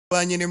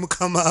Wanyene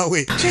mukama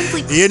we.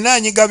 Yena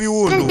anyiga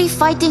biwundu.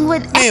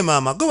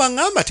 Mama, go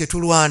wangamba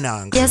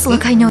tetulwananga. Yes,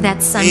 look, I know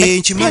that, son, but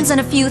it depends on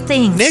a few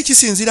things.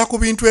 Nekisinzira ku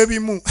bintu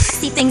ebimu.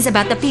 See things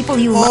about the people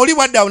you love. Oli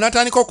wadda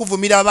unatandika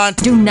okuvumira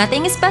abantu. Do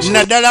nothing especially.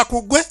 Naddala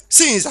ku gwe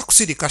siyinza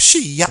kusirika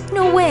shiya.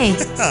 No way.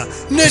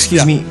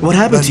 Excuse me, what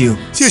happened to you?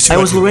 I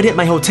was already at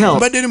my hotel.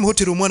 Mbadde mu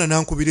hotel omwana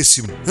nankubira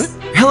essimu.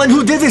 Helen,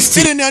 who did this to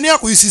you? Sirene ani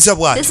akuyisiza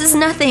bw'ati? This is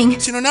nothing.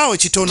 Kino naawe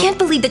kitono. Can't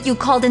believe that you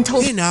called and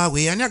told.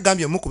 Naawe ani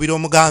agambye omukubira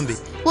omugambe?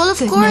 Well, of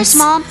course,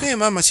 Mom.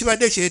 Mama,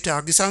 kibadde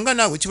kyetaagisa nga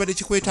naawe kibadde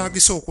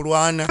kikwetaagisa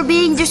okulwana. For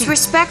being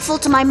disrespectful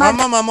to my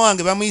mother. Mama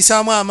wange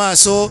bamuyisaamu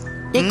amaaso.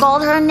 They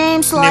called her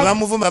names Ne like.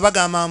 bamuvuma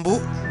bagamba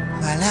mbu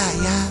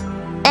malaaya.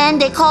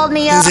 And they called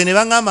me Nze ne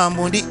bangamba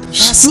mbu ndi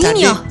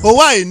Ninyo.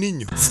 owaaye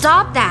ninyo.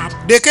 Stop that.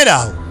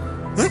 Lekeraawo.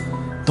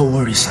 Don't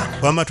worry, son.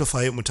 Wamma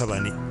tofaayo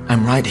mutabani.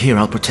 I'm right here.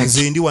 I'll protect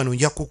you. Nze ndi wano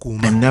nja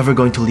kukuuma. I'm never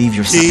going to leave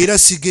your side. Era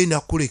sigenda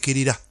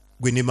kulekerera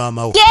gwe ne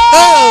maama wo.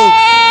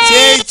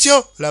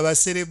 Kyekyo laba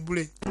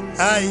serebule.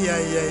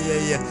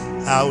 Ayayayaya.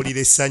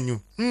 Awulira essanyu.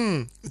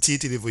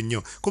 Kiyitirivu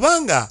nnyo.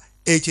 Kubanga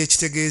ekyo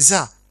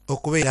ekitegeeza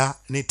okubeera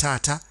ne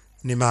taata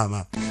ne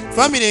maama.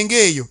 Famire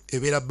ng'eyo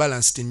ebeera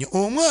balanced nnyo.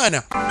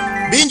 Omwana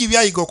bingi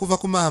byayiga okuva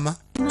ku maama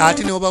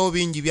ate ne obawo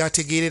bingi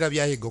byategeerera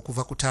byayiga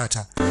okuva ku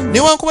taata.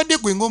 Newankubadde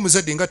gwe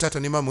ng'omuzadde nga taata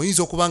ne maama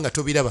oyinza okuba nga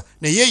tobiraba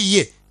naye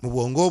ye mu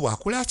bwongo bwo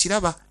akula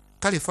akiraba.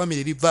 Kale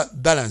famire eri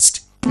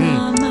balanced.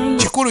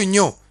 Kikulu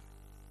nnyo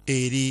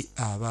eri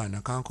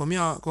abaana.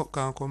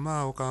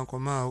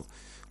 Kankomaawo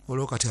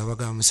olwo kati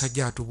abagamba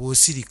musajja atu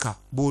bw'osirika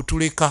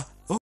bw'otuleka.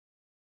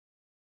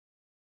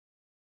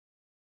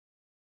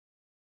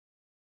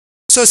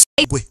 So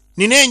gwe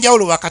nina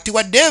enjawulo wakati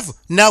wa Dave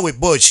naawe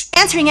Bosch.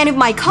 Answering any of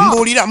my calls.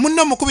 Mbulira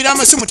munno mukubira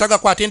amasimu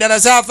tagakwata endala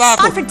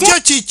zaavaako. Kyo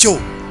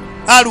kikyo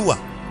aluwa.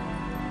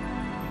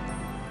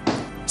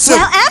 So,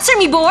 well, answer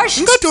me,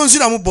 Bosch. Nga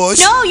tonziramu Bosch.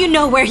 No, you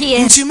know where he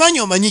is. Nkimanyi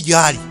omanyi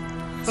gy'ali.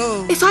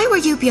 If I were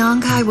you,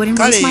 Bianca, I wouldn't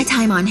waste my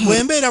time on him.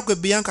 Bwembeera gwe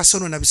Bianca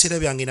sono na biseera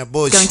byange na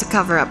Bosch. Going to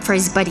cover up for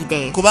his buddy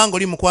Dave. Kubanga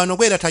oli mukwano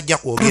gwe era tajja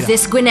kwogera.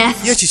 This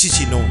Gwyneth. Ye kiki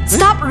kino?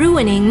 Stop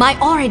ruining my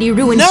already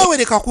ruined. Naawe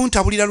leka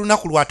kuntabulira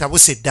lunaku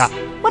lwatabuse dda.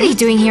 What are you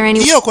doing here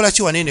anyway? Ye okola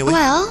ki wanene we?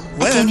 Well,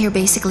 I came here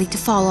basically to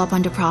follow up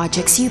on the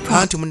projects you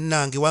promised. Anti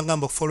munnange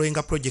wangamba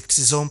okufollowinga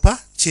projects zompa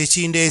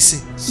kyekindeese.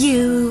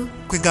 You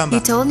Kwegamba.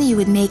 told me you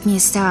would make me a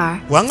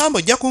star. Wangamba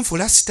ojja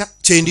kunfuula sita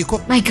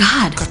kyendiko. My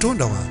God.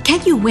 Katonda wange.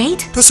 Can't you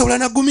wait? Tosobola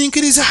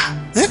nagumiikiriza.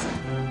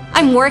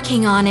 I'm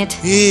working on it.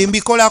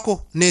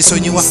 Mbikolako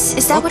neesonyiwa.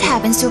 Is that what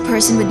happens to a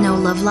person with no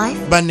love life?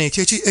 Banne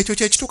ekyo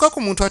kyekituuka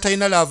ku muntu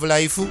atalina love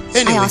life.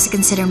 I also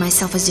consider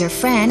myself as your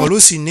friend.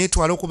 Oluusi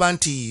neetwala okuba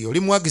nti oli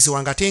muwagizi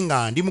wange ate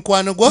nga ndi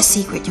mukwano gwo. A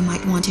secret you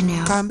might want to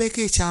know.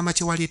 Kambeeko ekyama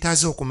kye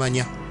waleetaaze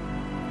okumanya.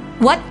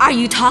 What are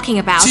you talking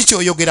about? Si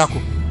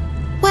kyoyogerako.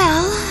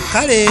 Well,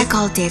 Kale. I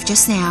called Dave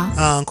just now.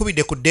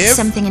 Nkubidde ku Dave.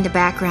 Something in the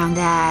background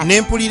that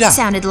Nempulira.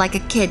 sounded like a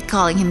kid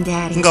calling him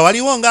daddy. Nga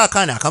waliwo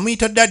ng'akaana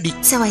akamuyita daddy.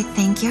 So I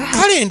think you're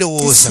Kale the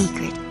ndowooza.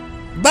 secret.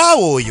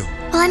 Baawo oyo.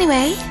 Well,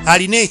 anyway.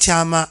 Alina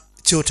ekyama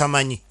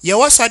ky'otamanyi.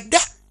 Yawasa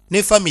dda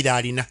ne famire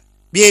alina.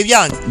 Bye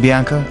byange.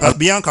 Bianca?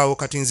 Bianca awo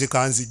kati nze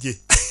kanzije.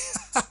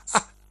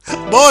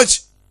 Bosch.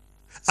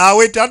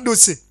 Awe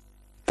tadduse.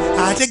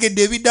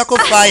 Ategedde ebiddako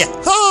fire.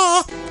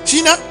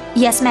 Kina.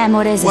 Yes, ma'am.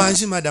 What is it?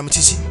 Wanzi madam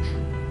kiki.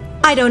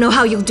 I don't know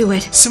how you'll do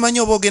it. Simanyi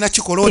oba ogenda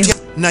kikola otya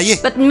naye.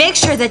 But make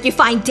sure that you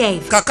find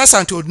Dave.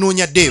 Kakasa nti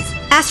onoonya Dave.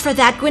 As for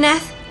that,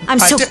 Gwyneth, I'm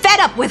so fed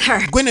up with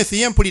her. Gwyneth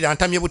ye mpulira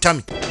ntamye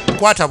butami.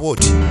 Kwata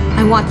bwoti.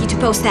 I want you to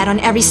post that on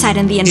every site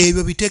on the internet.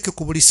 Ebyo biteeke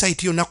ku buli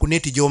site yonna ku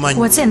neti gy'omanyi.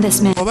 What's in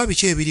this, man? Oba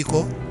biki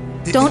ebiriko?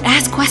 Don't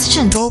ask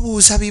questions.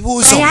 Tobuuza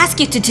bibuuzo. I ask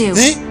you to do.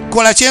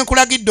 Kola kye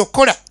nkulagidde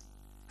okukola.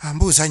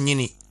 Ambuuza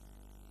nnyini.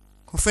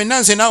 Ffenna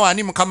nze naawe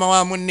ani mukama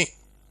wa munne.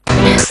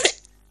 Kale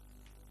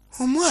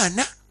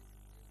omwana.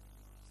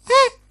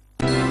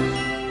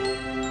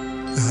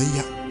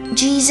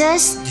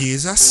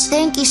 Jesus.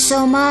 Thank you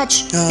so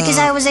much. Because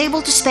I was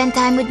able to spend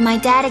time with my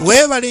dad again.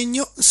 Weebale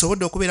nnyo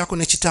nsobodde okubeerako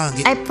ne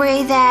kitange. I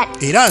pray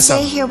that Era nsaba.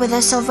 stay here with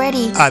us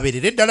already.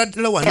 Abeerere ddala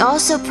ddala I wano.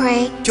 also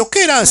pray Kyokka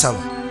era nsaba.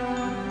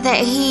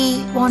 that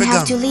he won't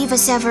have to leave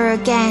us ever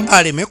again.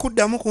 Aleme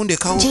kuddamu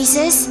kundekawo.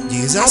 Jesus,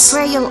 I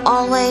pray you'll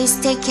always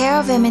take care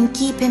of him and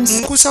keep him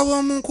safe. Nkusaba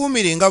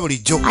omunkuumire nga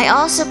bulijjo. I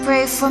also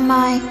pray for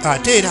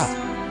Ate era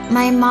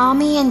my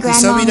mommy and grandma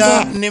and nsabira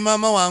dad. ne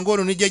maama wange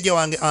olwo ne jjajja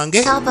wange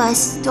ange. Help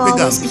us to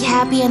always be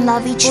happy and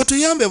love each other.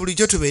 Otuyambe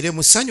bulijjo tubeere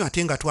mu ssanyu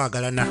ate nga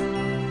twagalana.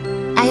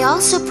 I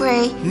also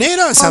pray Neera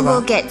no one nsaba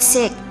will get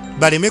sick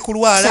baleme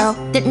kulwala. so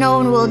that no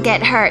one will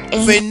get hurt.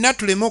 Amen. Ffenna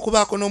tuleme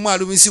okubaako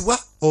n'omwalumizibwa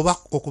oba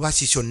okuba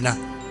ki kyonna.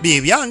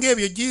 Bye byange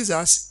ebyo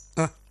Jesus.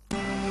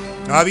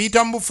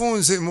 Abiyita mu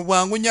bufunze mu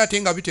bwangu nnyo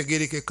ate nga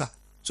bitegerekeka.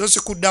 So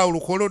sikuddawo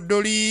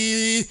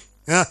olukoloddoli.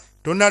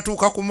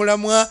 Tonatuuka ku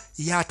mulamwa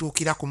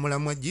yatuukira ku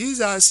mulamwa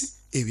Jesus.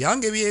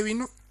 Ebyange bye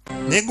bino.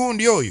 Ne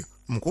gundi oyo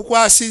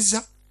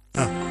mukukwasizza.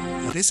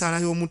 Ate saala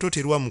y'omuto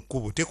terwa mu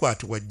kkubo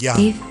tekwatibwa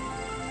jjanga.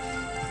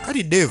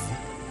 Kali Dave.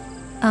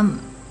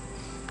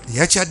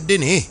 yakyadde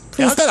naye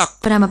Please,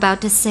 but I'm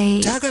about to say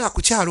tagala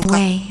kukyaluka.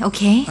 way,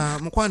 okay?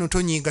 Mukwano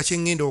tonyiiga kye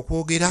ŋŋenda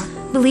okwogera.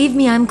 Believe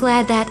me, I'm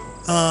glad that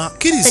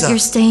kkiriza you're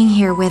staying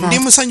here with ndi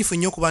us. musanyufu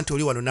nnyo okuba nti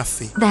oli wano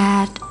naffe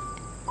That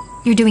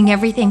you're doing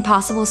everything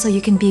possible so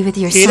you can be with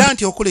your era son.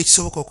 nti okola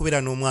ekisoboka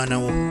okubeera n'omwana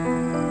wo.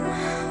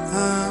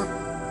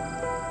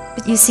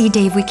 But you see,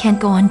 Dave, we can't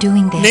go on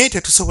doing this. naye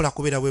tetusobola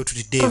kubeera bwe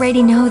tutidde You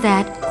already know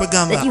that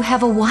kwegamba you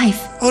have a wife.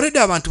 olwedde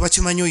abantu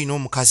bakimanyi olina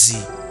omukazi.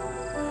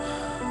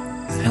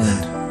 Helen,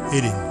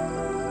 Eren,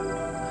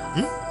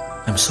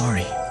 I'm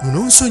sorry.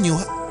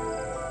 ononsonyiwa.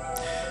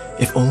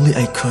 If only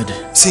I could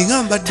singa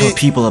tell mbadde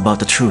people about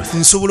the truth.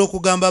 nsobola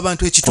okugamba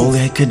abantu If ekituufu only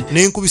I could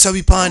ne nkubisa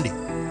bipande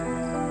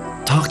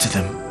talk to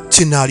them.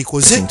 kye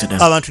naalikoze Listen to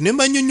them. abantu ne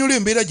mbannyonnyola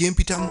embeera gye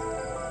mpitamu.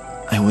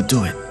 I would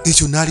do it.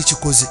 ekyo naali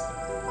kikoze.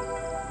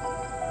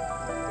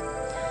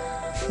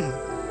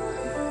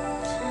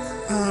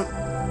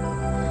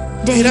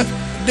 Era Dave,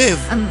 Dave,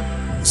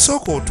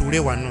 sooka otuule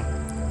wano.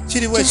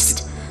 Kiri bwe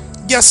kiti.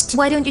 Just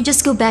why don't you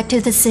just go back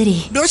to the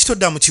city? lwaki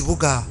todda mu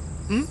kibuga?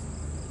 Go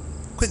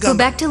Kwegamba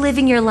back to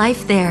living your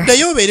life there.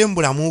 ddayo obeere mu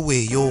bulamu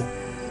bweyo.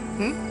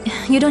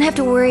 You don't have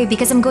to worry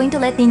because I'm going to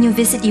let Nino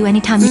visit you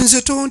anytime.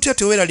 Nze tontya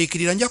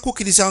teweeraliikirira nja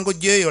kukkiriza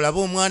ng'ojjeeyo olabe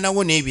omwana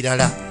wo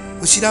n'ebirala.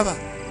 Okiraba?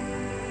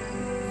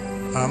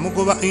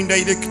 Amugoba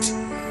indirect.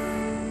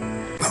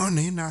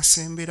 Naye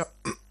n'asembera.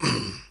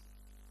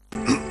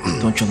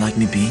 Don't you like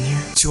me being here?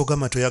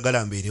 Kyogamba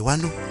toyagala mbeere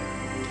wano.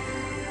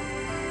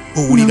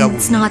 No, Owulira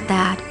it's bubi. not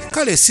that.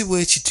 Kale si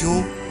bwe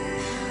kityo.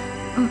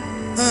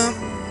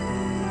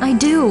 I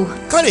do.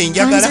 Kale Times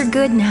are njagala.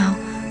 good now.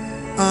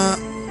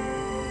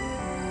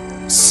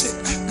 Se-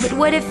 But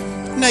what if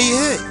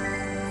Naye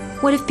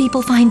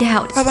people find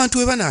out? abantu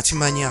bwe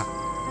banaakimanya.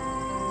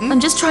 I'm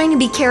just trying to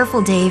be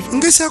careful, Dave.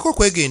 Ngezaako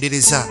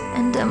okwegendereza.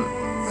 And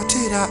Ate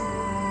era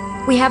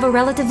we have a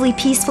relatively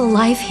peaceful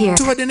life here.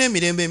 tubadde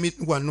n'emirembe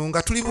wano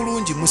nga tuli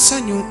bulungi mu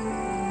ssanyu.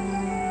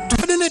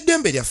 Tubadde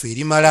n'eddembe lyaffe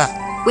erimala.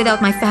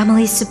 Without my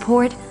family's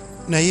support.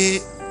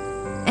 Naye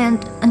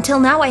And until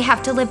now, I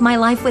have to live my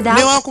life without.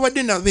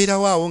 newankubadde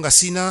nabeerawo awo nga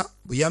sina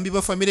buyambi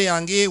bwa famire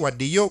yange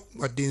waddeyo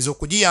wadde nze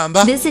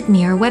okugiyamba. Visit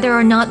me, or whether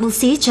or not we'll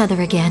see each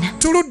other again.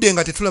 Tuludde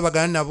nga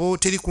tetulabagana nabo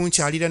teri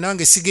kunkyalira nange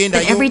But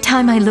sigendayo. every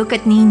time I look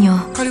at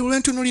Nino, Kale lwe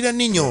ntunulira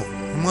Ninyo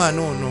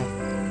omwana ono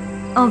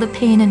all the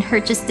pain and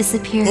hurt just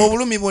disappear.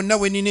 obulumi bwonna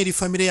bwe nina eri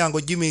famire yange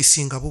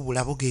ogimeisinga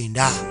bubula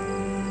bugenda.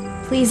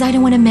 Please, I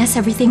don't want to mess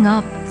everything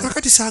up.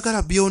 Kakati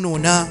saagala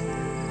byonoona.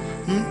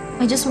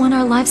 I just want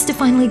our lives to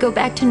finally go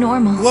back to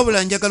normal.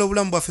 Wabula njagala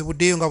obulamu bwaffe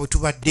buddeyo nga bwe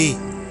tubadde.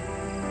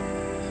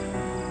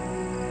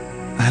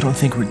 I don't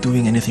think we're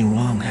doing anything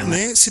wrong, Helen.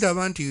 Naye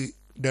siraba nti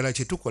ddala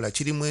kye tukola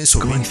kirimu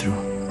ensobi. Going through.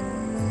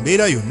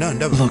 Mbeera yonna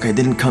ndaba. Look, I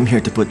didn't come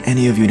here to put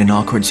any of you in an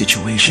awkward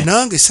situation.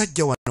 Nange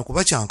sajja wano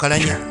kuba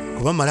kyankalanya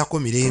kuba malako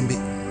mirembe.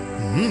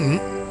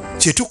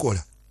 Kye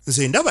tukola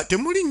nze ndaba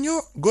temuli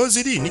nnyo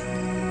goziriini.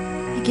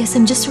 I guess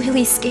I'm just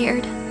really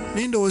scared.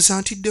 Naye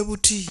ndowooza ntidde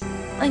buti.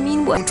 I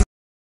mean, what?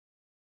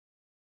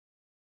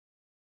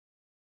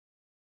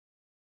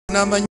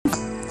 N'amanya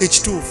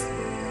ekituufu.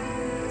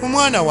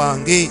 Omwana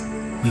wange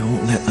We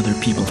won't let other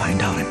people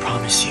find out, I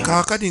promise you.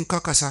 kaakati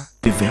nkakasa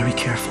Be very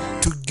careful.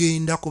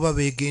 tugenda kuba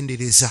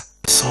beegendereza.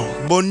 So,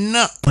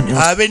 Bonna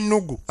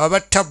ab'ennugu,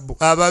 abattabbu,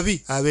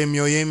 ababi,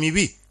 ab'emyoyo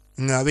emibi,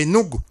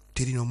 ng'ab'ennugu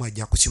teri n'omu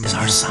ajja is our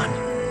kukimanya. son.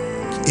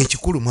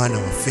 Ekikulu mwana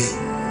waffe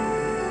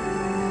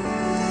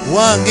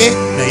wange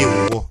naye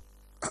wuwo.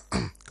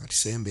 Kati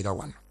sembera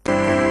wano.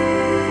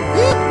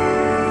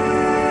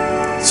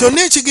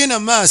 Kyonna ekigenda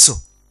mu maaso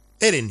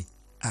Eren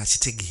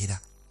akitegeera.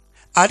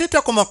 Ate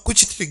takoma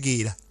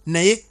kukitegeera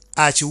naye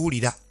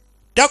akiwulira.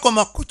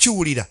 Takoma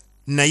kukiwulira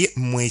naye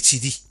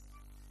mwekiri.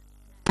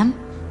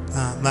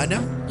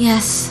 Madam?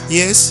 Yes.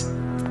 Yes.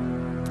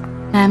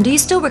 Ma'am, do you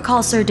still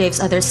recall Sir Dave's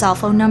other cell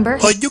phone number?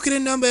 Ojjukira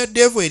ennamba ya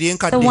Devu eri The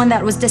enkadde one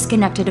that was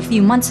disconnected a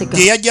few months ago.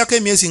 gye yajjako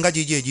emyezi nga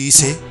gigi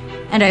egiyise.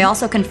 And I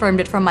also confirmed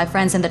it from my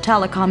friends in the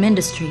telecom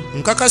industry. The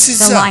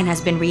Nkakasizza line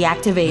has been ne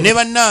reactivated.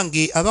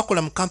 bannange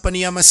abakola mu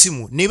kampani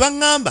y'amasimu ne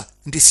baŋŋamba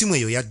nti simu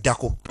eyo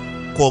yaddako.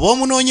 Kwoba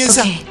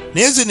omunoonyeza Okay.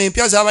 naye zino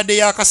empya zaabadde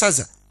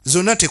yakasaza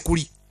zonna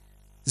tekuli.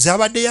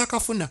 Zaabadde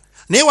yakafuna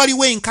naye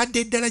waliwo enkadde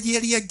eddala gye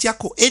yali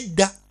yaggyako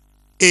edda.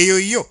 Eyo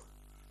yo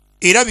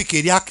erabika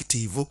eri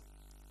akitiivu.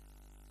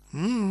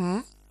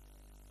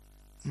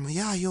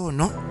 Muyaayo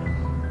ono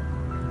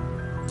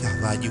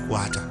gy'aba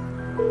agikwata.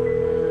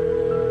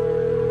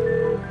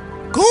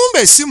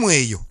 Kumbe essimu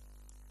eyo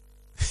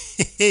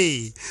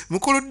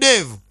mukulu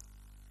Devu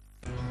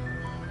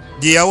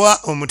gye yawa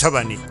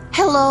omutabani.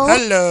 Hello?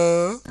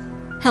 Hello.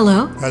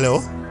 Hello? Hello.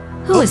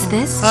 Who is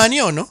this?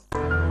 Ani ono?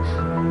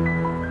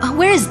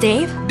 Where is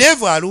Dave?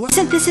 Devu aluwa?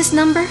 Isn't this his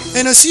number?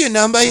 Eno si ye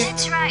namba ye?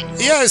 That's right.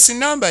 Yes,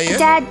 namba ye.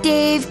 Dad,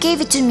 Dave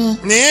gave it to me.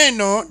 Naye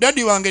eno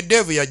dadi wange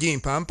Devu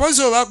yagimpa.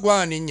 Mpozi oba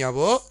gwani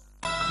nnyabo?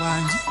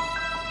 Wangi.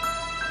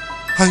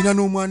 Alina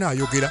n'omwana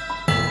ayogera.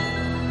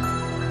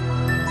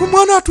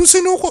 Omwana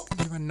atuuse n'okwo.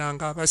 Ne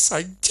bannanga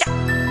abasajja.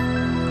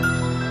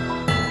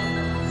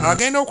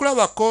 agenda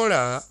okulaba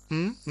Kola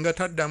nga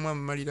taddamu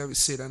amalira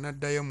biseera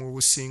n'addayo mu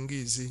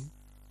busingizi.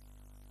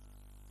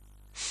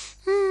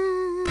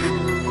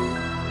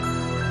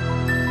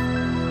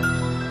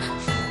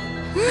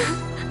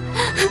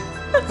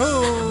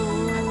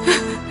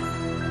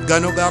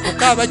 Gano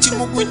gakukaaba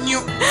kimugu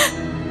nnyo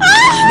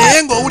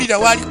naye ng'owulira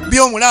wali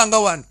by'omulanga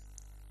wano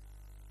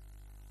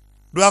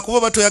lwakuba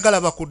oba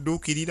toyagala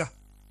bakudduukirira.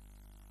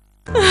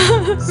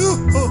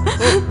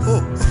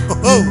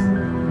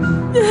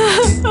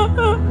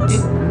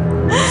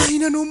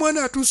 Ayina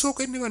n'omwana atuuse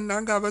okwenneba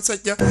nnanga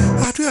abasajja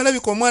ate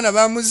yalabika omwana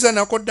baamuzza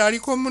nako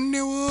ddaaliko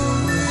munnewo.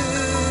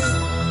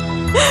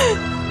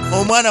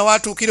 Omwana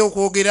waatuukira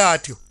okwogera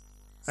atyo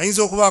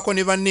ayinza okubaako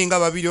ne banne nga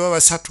babiri oba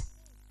basatu.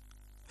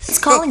 It's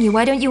calling you.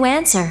 Why don't you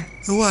answer?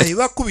 Why?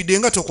 Bakubidde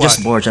nga tokwata.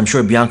 Just Borge. I'm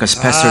sure Bianca's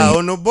pestering me.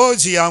 Ono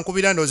Borge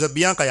yankubira ndowooza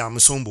Bianca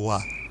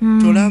yamusumbuwa.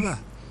 Tolaba?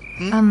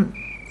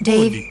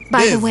 Dave,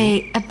 by the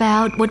way,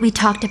 about what we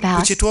talked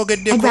about,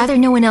 I'd rather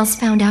no one else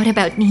found out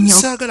about Nino.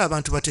 Saagala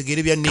abantu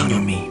bategeere bya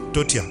Nino.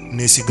 Totya,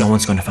 neesiga. No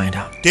one's going to find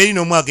out. Teri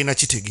n'omu agenda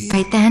kitegeera.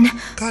 Right then,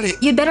 Kale,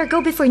 you'd better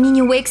go before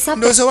Nino wakes up.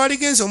 Ndowooza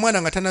waligenza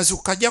omwana nga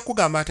tanazuuka ajja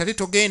kugamba atale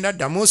togenda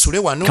ddamu osule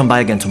wano. Come by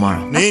again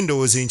tomorrow. Naye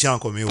ndowooza enkya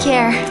nkomewo.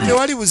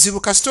 Tewali buzibu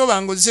kasita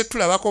oba ng'ozze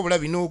tulabako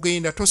obulabi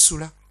n'ogenda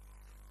tosula.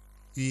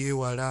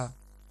 Yeewala.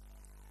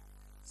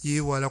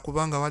 Yeewala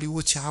kubanga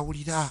waliwo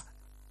kyawulira.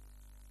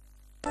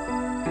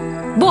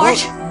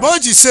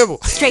 Borge sebo.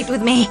 Straight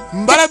with me.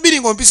 Mbala bbiri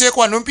ng'ompiseeko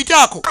wano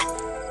mpitaako.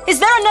 Is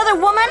there another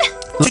woman?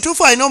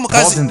 Kituufu alina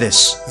omukazi. More than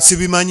this.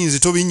 Sibimanyi nze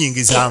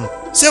tobinyingizaamu.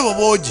 Sebo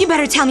Borge. You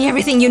better tell me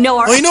everything you know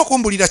or olina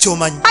okumbulira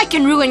ky'omanyi. I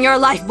can ruin your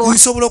life, Borge.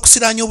 Nsobola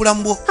okusiraanya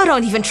obulamu bwo. Oh,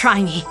 don't even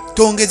try me.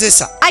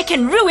 Tongezesa. I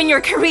can ruin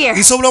your career.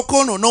 Nsobola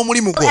okwonoona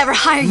omulimu gwo. Never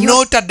hire you.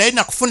 N'otaddayo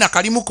nakufuna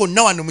kalimu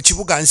konna wano mu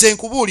kibuga nze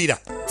nkubuulira.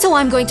 So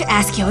I'm going to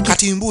ask you again.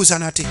 Kati mbuuza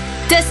nate.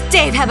 Does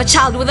Dave have a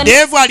child with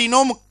Dave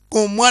alina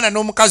omwana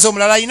n'omukazi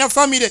omulala alina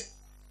famire.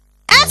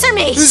 Answer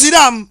me!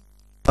 Nziramu.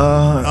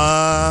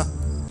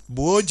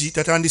 Borge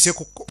tatandise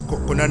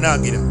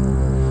kunanaagira.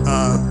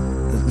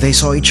 They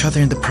saw each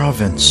other in the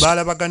province.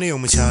 Baalabaganeyo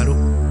mu kyalo.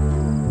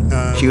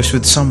 She was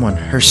with someone,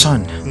 her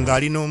son.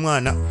 Ng'ali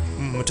n'omwana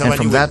And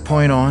from that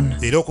point on,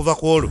 era okuva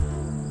ku olwo.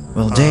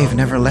 well, Dave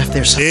never left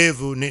their side.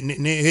 Dave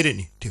ne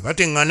Helen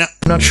tebateŋŋana.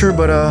 I'm not sure,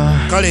 but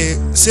Kale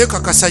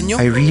seekakasa nnyo.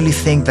 I really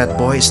think that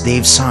boy is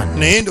Dave's son.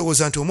 Naye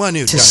ndowooza nti omwana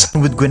oyo It's his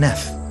son with Gwyneth.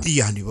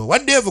 yandiba wa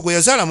Dave gwe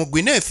yazaala mu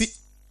Gwyneth.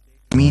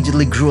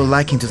 Immediately grew a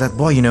liking to that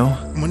boy, you know.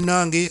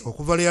 Munnange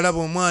okuva lwe yalaba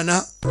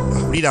omwana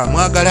awulira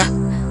amwagala.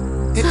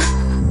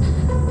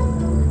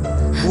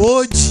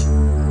 Borge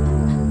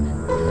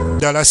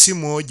ddala si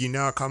mwogi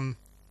n'akamu.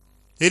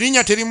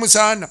 Erinnya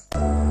terimusaana.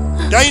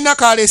 Talina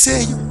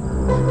kaleseeyo.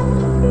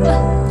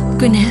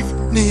 Gwyneth?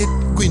 Naye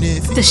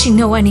Gwyneth. Does she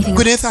know anything?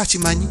 Gwyneth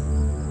akimanyi.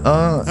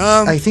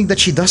 I think that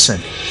she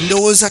doesn't.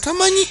 Ndowooza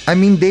tamanyi. I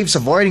mean, Dave's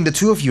avoiding the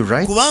two of you,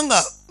 right?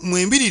 Kubanga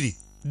mwembiriri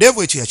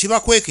Dave ekyo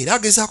yakibakweka era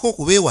agezaako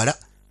okubeewala.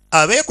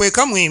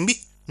 Abeekweka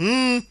mwembi.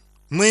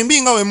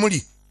 Mwembi nga we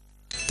muli.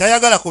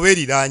 Tayagala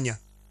kubeeriraanya.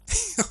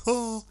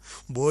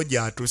 Borge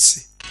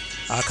atuse.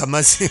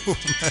 Akamazeewo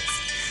mazi.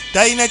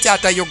 Talina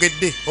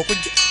kyatayogedde.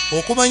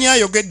 Okumanya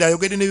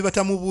ayogedde ne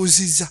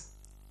bibatamubuuzizza.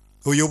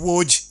 Oyo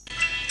Borge.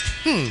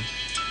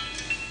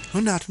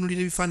 Ono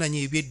atunulira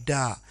ebifaananyi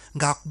eby'edda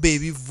ng'akuba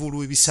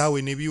ebivvulu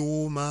ebisaawe ne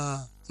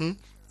biwuuma.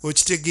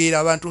 Okitegeera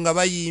abantu nga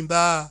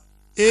bayimba.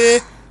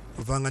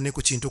 Ovanga ne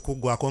ku kintu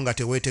kuggwako nga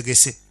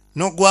teweetegese.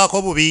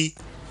 N'oggwako bubi.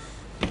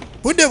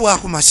 Budde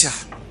bwakumakya.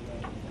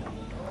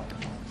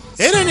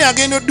 Era ne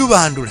agenda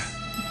oddubandula.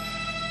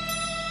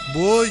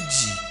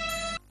 Borge.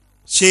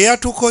 Kye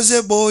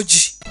yatukoze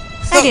Borge.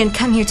 I didn't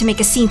come here to make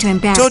a scene to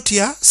embarrass.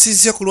 Totya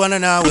sizze kulwana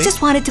naawe. I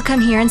just wanted to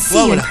come here and see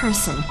you in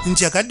person.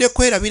 Njagadde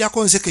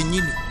kwerabirako nze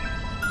kennyini.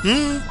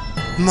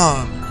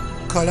 Mama,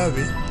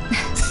 kalabe.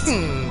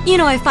 You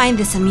know, I find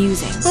this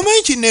amusing.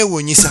 Omanyi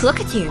kinneewuunyisa. Just look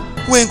at you.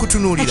 We I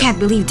nkutunuulira. can't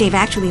believe Dave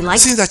actually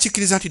likes you. Sinza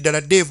kikkiriza nti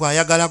ddala Dave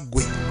ayagala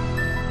ggwe.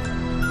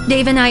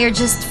 Dave and I are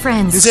just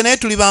friends. Nze naye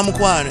tuli ba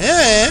mukwano.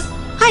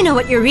 I know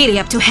what you're really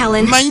up to,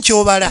 Helen. Mmanyi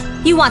ky'obala.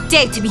 You want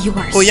Dave to be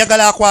yours.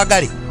 Oyagala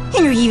akwagale.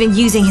 And you're even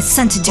using his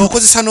son to do it.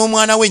 Okozesa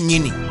n'omwana we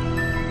nnyini.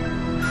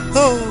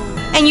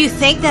 And you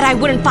think that I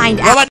wouldn't find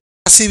out? Wabadde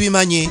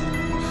sibimanye.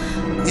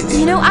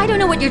 You know, I don't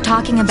know what you're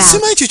talking about.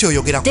 Simanyi kyo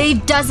ky'oyogerako.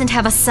 Dave doesn't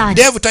have a son.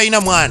 Dave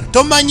talina mwana.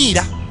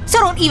 Tomanyiira. So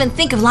don't even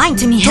think of lying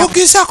to me, Helen.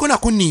 Togezaako na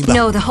kunnimba.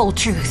 Know the whole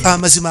truth.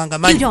 Amazima nga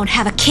You manyi. don't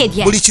have a kid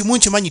yet. Buli kimu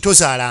nkimanyi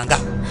tozaalanga.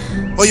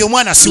 Oyo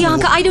omwana si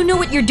Bianca, I don't know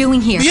what you're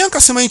doing here.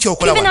 Bianca simanyi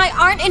ky'okola Dave and wano. I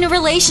aren't in a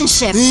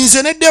relationship.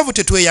 Nze ne Dave Had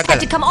to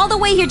tetweyagala. come all the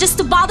way here just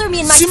to bother me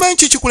and my... Simanyi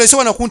ki kikulese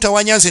wano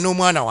kuntawanya nze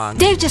n'omwana wange.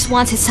 Dave just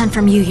wants his son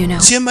from you, you know.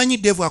 Kyemanyi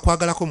Dave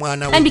akwagalako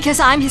mwana we. And because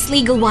I'm his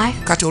legal wife,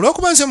 Kati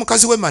olw'okuba nze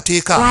mukazi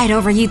w'emateeka. right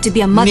over you to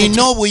be a mother Nina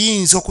to...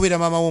 obuyinza okubeera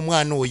maama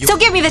w'omwana oyo. So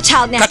give me the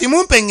child now. Kati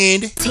mumpe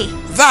ŋŋende. T.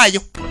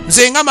 Vaayo.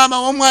 Nze nga maama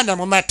w'omwana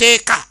mu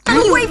mateeka.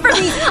 Get away from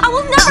me. I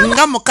will never...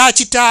 Nga muka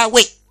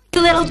kitaawe.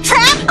 You little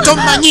tramp!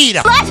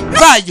 Tomanyira!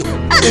 Vayo!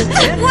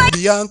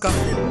 Bianca!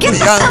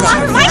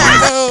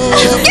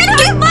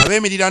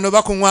 Ab'emirirano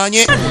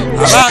bakuŋŋwanye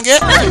abange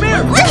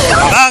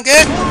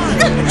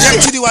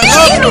ekiri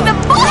wano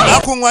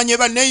bakuŋŋwanye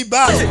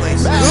banneiba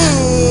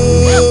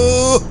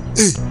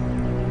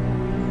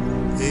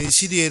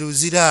ekiri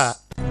eruzira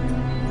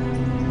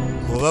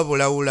oba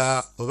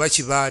bulawula oba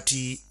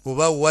kibaati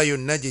oba wa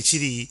yonna gye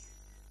kiri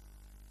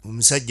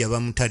omusajja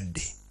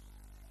bamutadde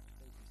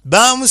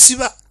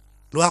bamusiba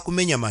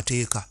lwakumenya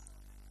mateeka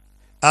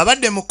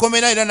abadde mu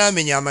kkomera era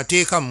n'amenya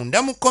amateeka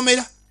munda mu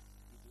kkomera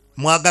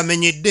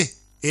mwagamenyedde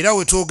era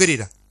we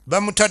twogerera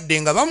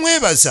bamutadde nga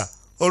bamwebaza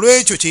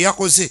olw'ekyo kye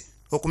yakoze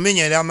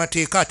okumenya era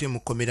amateeka ate mu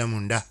kkomera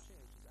munda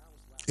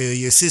eyo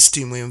ye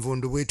sisitimu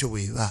envundu bwetyo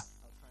bweba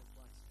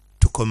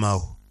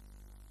tukomawo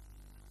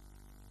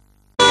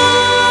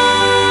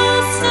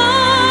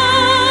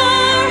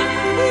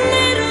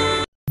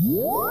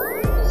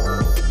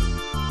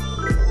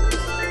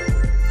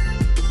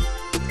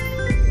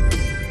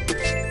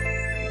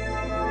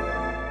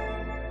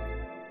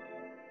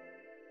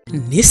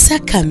Nisa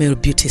Camel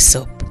Beauty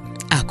Soap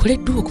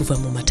akoleddwa okuva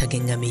mu mata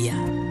g'eŋŋamiya.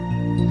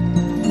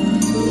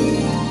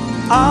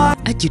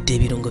 Ajjudde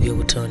ebirungo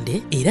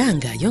by'obutonde era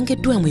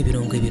ng'ayongeddwamu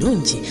ebirungo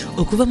ebirungi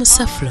okuva mu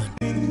saffron.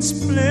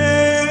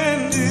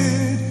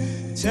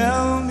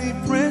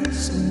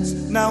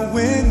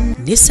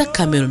 Nisa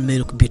Camel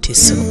Milk Beauty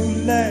Soap.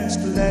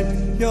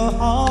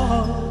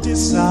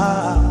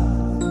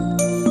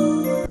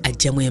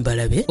 Ajjamu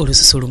embalabe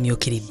olususu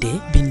olumyukiridde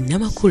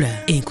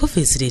binnamakula enkofu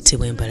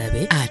ezireetebwa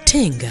embalabe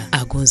ate nga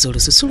agonza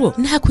olususu lwo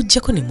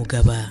n'akuggyako ne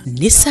mugaba.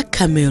 Nisa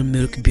Camel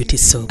Milk Beauty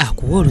Soap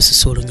akuwa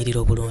olususu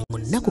olunyirira obulungi mu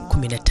nnaku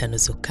 15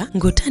 zokka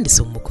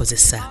ng'otandise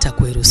omukozesa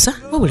takwerusa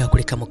wabula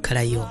akuleka mu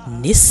kkalayo.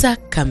 Nisa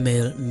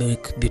Camel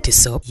Milk Beauty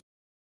Soap.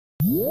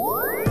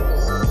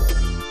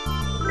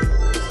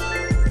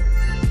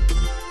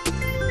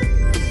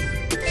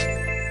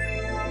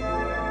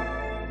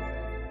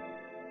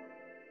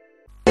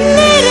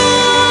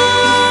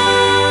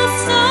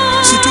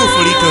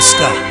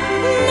 Star.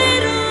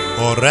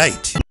 All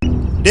right.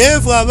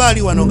 Dave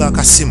abali wano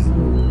ng'akasimu.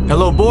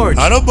 Hello, Borge.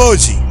 Hello,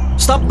 Boji.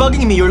 Stop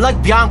bugging me. You're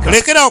like Bianca.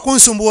 Lekera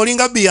okunsumbu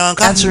olinga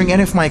Bianca. Answering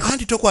any of my calls.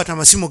 Kandi tokwata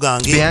masimu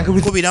gange. Bianca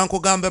with... Kubira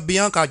nkugamba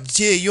Bianca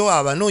jeyo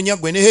abanoonya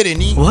gwe ne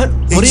Heleni. What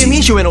do you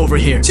mean she went over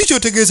here? Si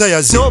kyotegeeza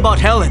yazze. Know about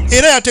Helen.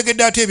 Era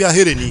yategedde ate ebya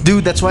Heleni.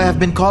 Dude, that's why I've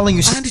been calling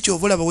you. Kandi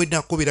kyovula bawedde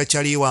nakubira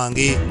kyali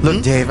wange.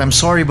 Look, Dave, I'm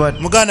sorry, but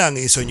muganda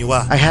wange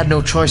nsonyiwa. I had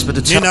no choice but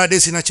to tell nina ade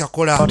sina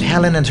kyakola. About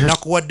Helen and her.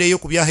 Nakuwaddeyo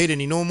ku bya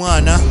Heleni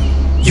n'omwana.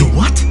 You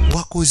what?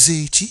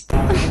 Wakoze eki?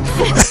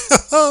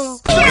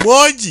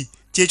 Boji.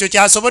 Kyekyo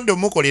kyasobodde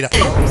omukolera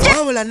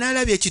wabula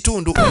n'alabye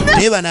ekitundu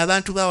naye bano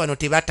abantu bawano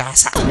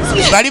tebataasa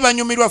bali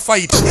banyumirwa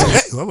fight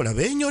wabula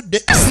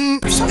beenyodde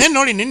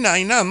enoli nina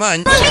alina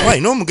amaanyi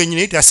walina omugenyi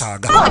naye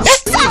tasaaga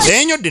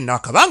beenyodde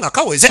naakabanga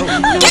kaweze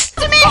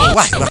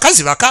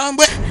bakazi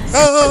bakambwe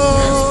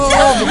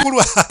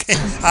omukulu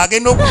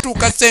agenda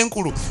okutuuka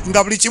senkulu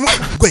nga buli kimu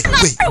gwe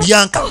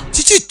Bianca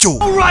kiki kyo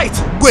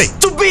gwe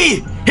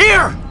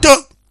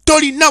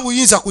tolina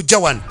buyinza kujja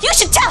wano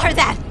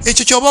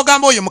ekyo kyoba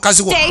ogamba oyo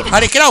mukazi wo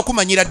alekera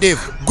okumanyira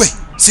Dave gwe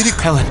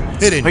sirika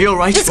Helen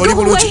oli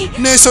bulungi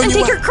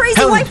nesonyiwa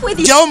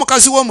jjawo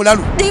mukazi wo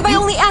omulalu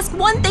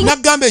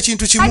naggamba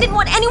ekintu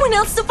kimu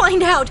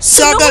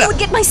saagala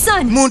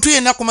muntu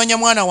yenna kumanya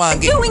mwana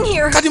wange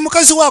kati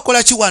mukazi wo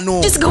akola ki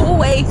wano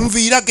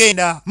nviira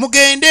genda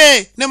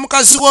mugende ne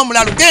mukazi wo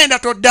omulalu genda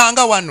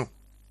toddanga wano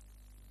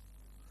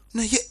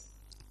naye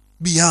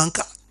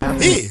Bianca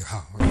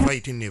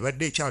fighting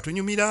nebadde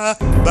ekyatunyumira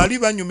bali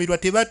banyumirwa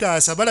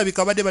tebataasa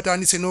balabika badde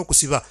batandise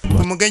n'okusiba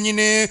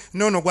omugenyi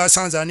noono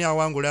gwasanze ani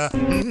awangula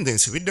nze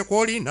nsibidde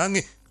kwoli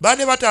nange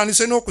badde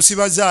batandise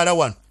n'okusiba zaala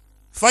wano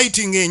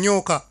fighting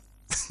enyooka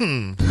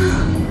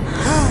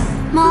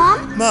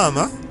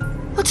Mama?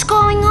 What's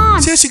going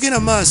on? Kyekigenda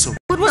maaso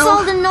What was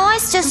all the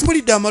noise just...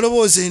 mpulidde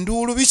amaloboozi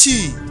enduulu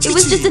biki It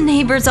was just the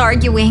neighbors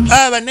arguing.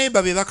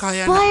 Baneighbor be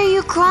bakayana Why are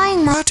you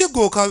crying, Mom? ate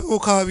gwe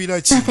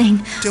okaabira ki Nothing.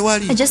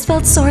 tewali I just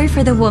felt sorry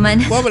for the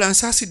woman. wabula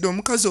nsaasidde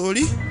omukazi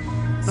oli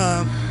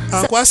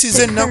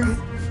ankwasiza ennaku Her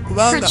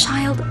kubanga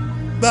child.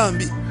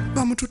 bambi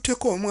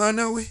bamututteko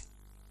omwana we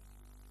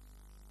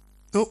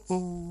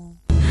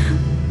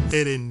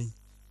Heleni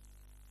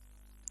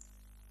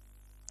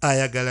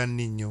ayagala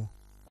nnyo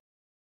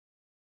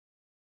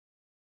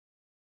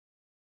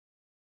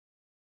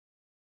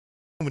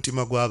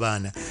omutima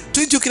gw'abaana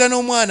tujjukira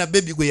n'omwana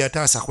bebi gwe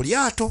yataasa ku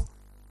lyato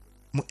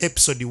mu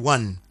episode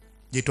 1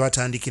 gye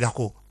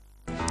twatandikirako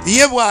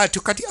ye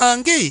bw'atyo kati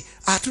ange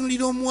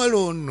atunulira omuwala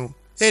ono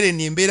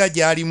Heleni embeera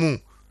gy'alimu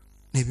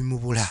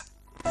n'ebimubula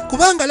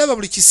kubanga alaba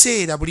buli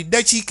kiseera buli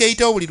ddakiika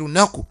eyitawo buli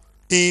lunaku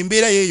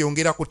embeera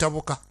yeeyongera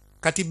kutabuka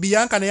kati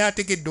Bianca naye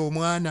ategedde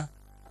omwana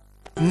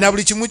na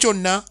buli kimu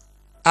kyonna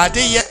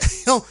ate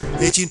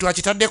ekintu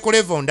akitadde ku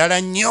level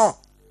ndala nnyo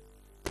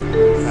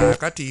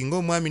kati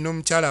ng'omwami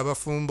n'omukyala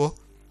abafumbo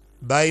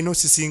balina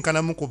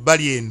osisinkanamu ku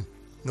bbali eno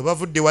nga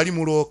bavudde wali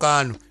mu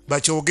lwokaano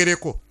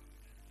bakyogereko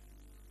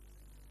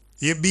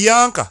ye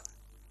Bianca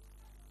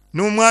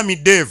n'omwami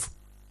Dave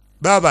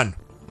baabano.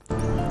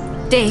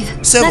 Dave,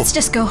 let's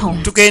just go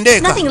home.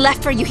 Tugendeeka. Nothing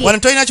left for you here. Wano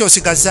tolina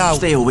ky'osigazaawo.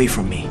 Stay away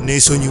from me.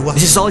 Neesonyiwa.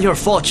 This is all your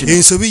fault, you know.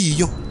 Ensobi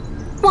yiyo.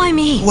 Why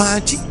me?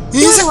 Wanti?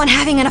 You're the one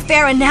having an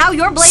affair and now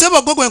you're blaming.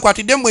 Sebo gwe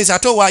nkwatidde mwezi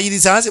ate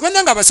owaayiriza nze.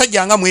 Bannanga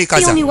abasajja nga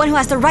mwekaza. The only one who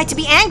has the right to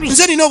be angry.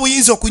 Nze nina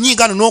obuyinza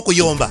okunyiigano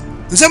n'okuyomba.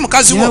 Nze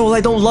mukazi wo. Yeah, well,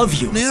 I don't love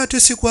you. Naye ate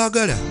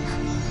sikwagala.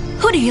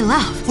 Who do you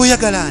love?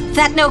 Oyagala ani?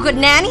 That no good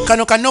nanny?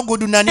 Kano ka no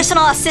good nanny?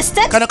 Personal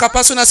assistant? Kano ka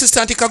personal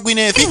assistant ka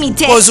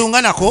Gwineefi?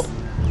 Ozunga nako?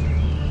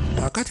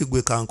 Akati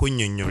gwe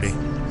kankunnyonnyole.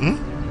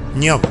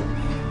 Nnyo.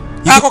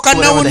 Ako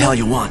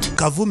kanawuno.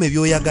 Kavume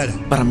by'oyagala.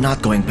 But I'm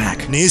not going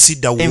back. Naye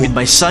sidda wo. I'm with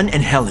my son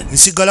and Helen.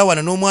 Nsigala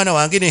wano n'omwana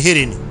wange ne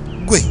Helen.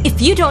 Gwe.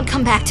 If you don't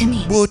come back to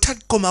me,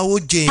 bw'otakomawo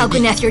gye I'll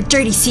Gwyneth your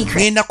dirty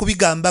secret. ngenda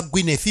kubigamba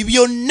Gwineefi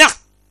byonna.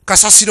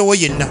 Kasasiro wo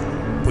yenna.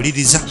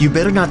 Puliriza. You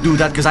better not do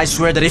that because I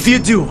swear that if you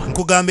do,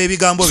 nkugamba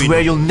ebigambo bino.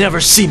 Swear you'll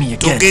never see me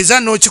again. Togeza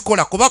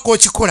n'okikola kuba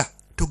k'okikola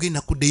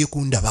togenda kuddeyo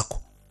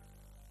kundabako.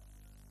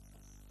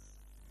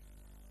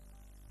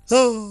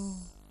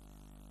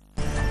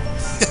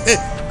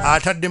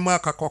 Ataddemu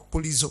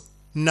akakwakulizo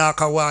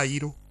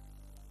n'akawaayiro.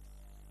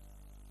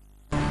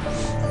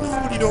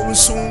 N'owulira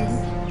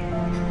obusungu.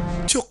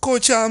 Kyokka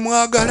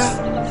okyamwagala.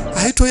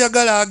 Aye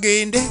toyagala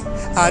agende.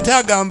 Ate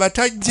agamba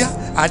tajja.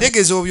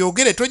 Ategeeza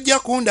obyogere tojja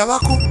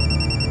kundabako.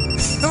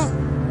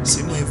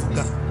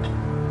 Simwevuga.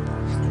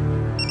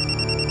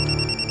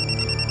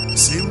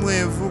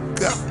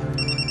 Simwevuga.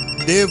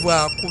 Dave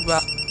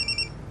akuba.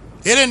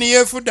 Helen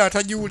yeefudde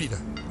atagiwulira.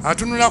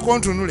 Atunulako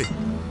ntunule.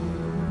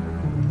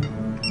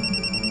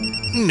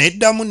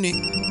 Neddamu ne.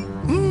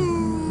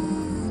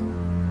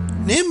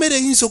 Naye emmere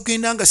eyinza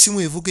okugenda nga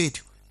simwevuga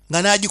etyo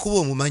nga n'agikuba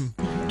omumanyi.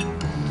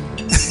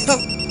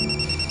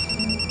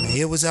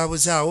 Naye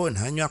buzaabuzaawo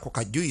n'anywako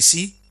ka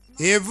juice.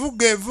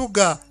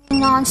 Evuga.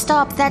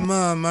 Non-stop that...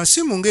 Maama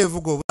simu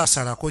ng'evuga oba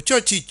asalako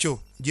kyo kikyo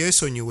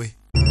gyesonyiwe.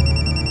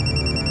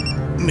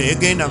 Naye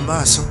genda mu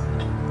maaso.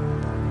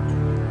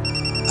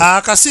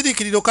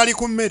 Akasirikiriro kali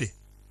ku mmere.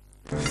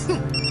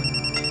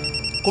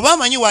 Kuba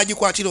amanyi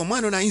waagikwatira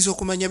omwana ono ayinza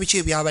okumanya biki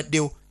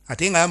ebyabaddewo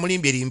ate nga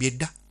yamulimbye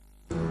dda.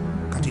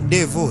 Kati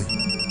Dave oyo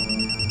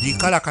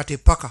gikala kati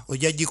paka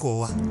ojja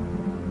gikoowa.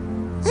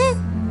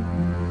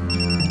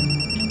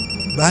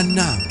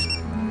 Bannange.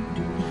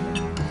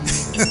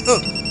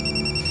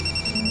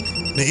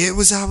 Naye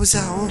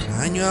buzaabuzaawo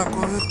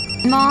n'anywako.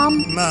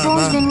 Mom,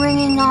 phone's been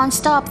ringing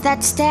non-stop.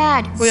 That's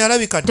Dad. Oyo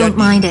alabika Don't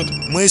mind it.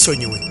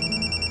 mwesonyiwe.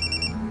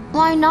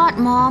 Why not,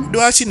 Mom?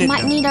 Lwaki He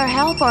might nedda? need our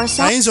help or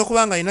something. Ayinza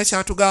okuba nga alina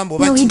kyatugamba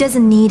oba No, he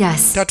doesn't need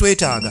us.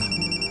 tatwetaaga.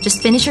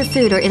 Just finish your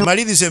food or it'll...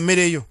 Maliriza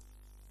emmere yo.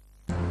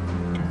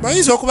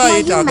 Bayinza okuba Were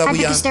you yeetaaga mad because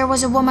buyambi. there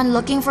was a woman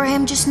looking for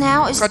him just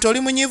now? Is... Kati oli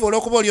munyiivu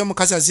olw'okuba oli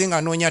omukazi azze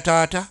ng'anoonya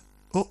taata.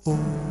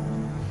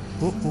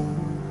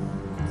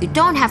 You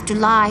don't have to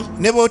lie.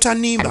 Ne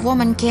bw'otannimba. That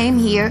woman came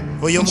here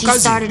Oyo and she omukazi.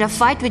 started a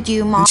fight with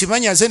you, Mom.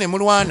 Nkimanyi azze ne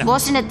mulwana.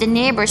 Wasn't at the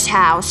neighbor's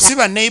house. Si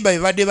banneiba be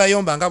badde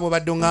bayomba nga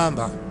bw'obadde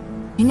oŋŋamba.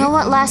 You know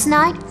what, last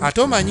night?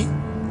 Ate omanyi?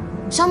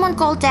 Someone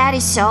called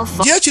Daddy's cell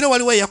phone Gye kino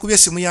waliwo eyakubye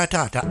essimu ya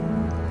taata.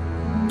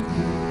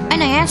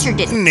 and I answered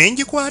it. Ne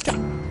ngikwata.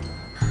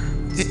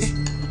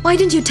 Why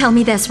didn't you tell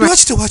me this right?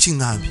 Lwaki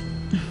tewakiŋŋambye?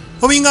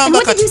 And Obiŋŋamba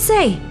what did kati. you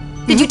say?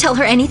 Did you tell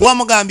her anything?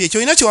 Wamugambye ekyo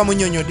olina kye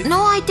wamunnyonnyodde?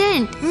 No, I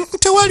didn't.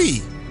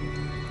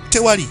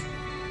 Tewali.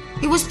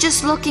 He was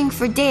just looking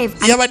for Dave.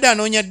 Yabadde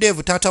anoonya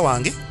Dave taata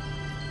wange.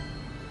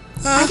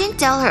 I didn't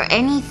tell her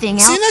anything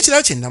else. Sirina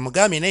kirala kye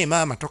namugambye naye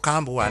maama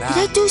tokambuwala.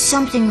 Did I do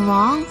something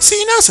wrong?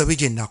 Sirina nsobi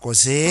gye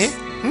nakoze.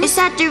 Is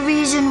that the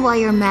reason why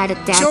you're mad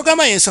at Dad?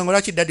 Kyogamba y'ensonga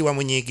lwaki daddi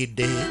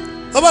wamunyiigidde.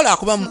 Oba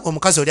lwakuba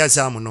omukazi oli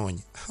azze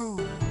amunoonya.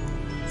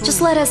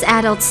 Just let us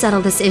adults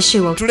settle this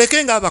issue, okay?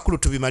 Tuleke ng'abakulu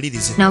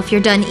tubimalirize. Now, if you're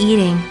done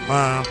eating,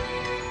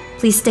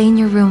 please stay in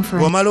your room for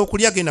a... Bw'omala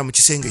okulya genda mu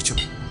kisenge kyo.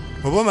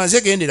 Oba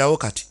omaze genderawo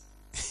kati.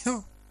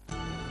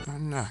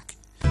 Bannange,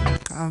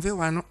 kanve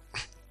wano.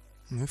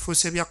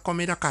 Mwefuuse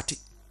byakkomera kati.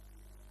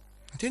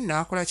 Ate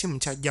naakola ki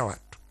mukyajja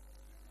wattu?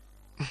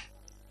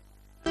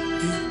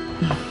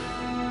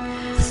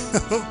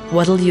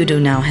 What'll you do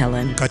now,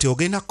 Helen? Kati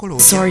ogenda kukola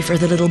otya? Sorry for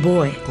the little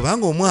boy.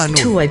 Kubanga omwana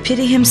Too, I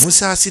pity him.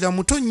 musaasira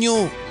muto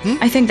nnyo.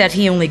 I think that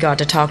he only got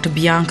to talk to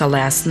Bianca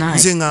last night.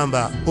 Nze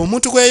ngamba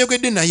omuntu gwe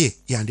yayogedde naye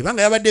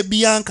yandibanga yabadde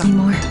Bianca.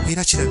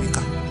 Era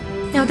kirabika.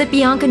 Now that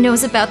Bianca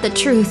knows about the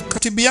truth,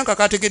 Kati Bianca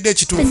kategedde the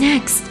ekituufu.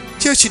 next...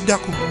 Ki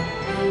ekiddako?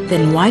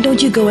 Then why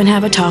don't you go and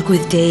have a talk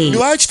with Dave?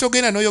 Lwaki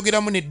togenda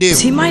n'oyogeramu ne Dave?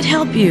 He might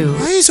help you.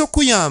 Ayinza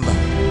okuyamba.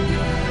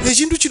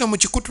 Ekintu kino mu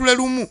kikutule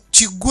lumu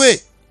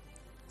kiggwe.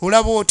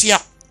 Olaba otya?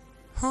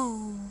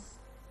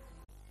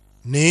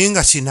 Naye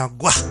nga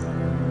kinaggwa.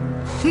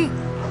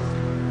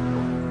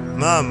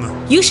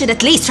 Maama. You should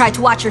at least try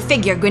to watch your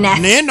figure, Gwyneth.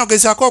 Naye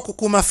nogezaako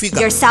okukuuma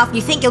figa. Yourself,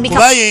 you think you'll become...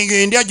 Kuba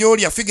endya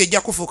gy'olya figa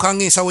ejja kufuuka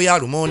ng'ensawo ya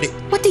lumonde.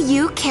 What do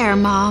you care,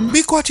 Mom?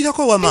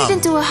 Bikwatirako wa Made maama.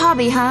 into a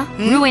hobby, huh?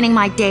 Ruining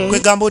my day.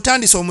 Kwegamba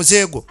otandise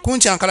omuze gwo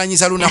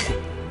kunkyankalanyiza lunaku.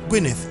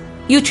 Gwyneth.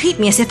 You treat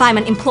me as if I'm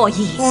an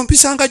employee.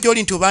 Ompisanga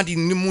gy'oli nti oba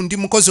ndi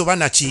mukozi oba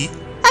naki?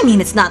 I mean,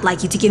 it's not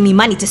like you to give me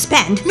money to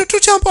spend.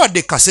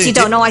 Netukyampadde kasente. You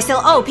don't know I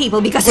still owe people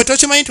because... Gwe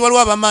tokimanyi nti waliwo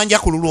abamanja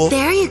ku lulwo.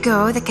 There you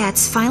go. The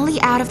cat's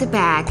finally out of the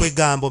bag.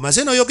 Kwegamba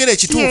omaze n'oyogera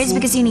ekituufu. Here's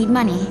because you need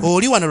money.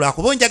 Oli wano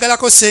lwakuba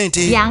onjagalako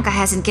sente. Bianca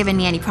hasn't given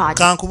me any project.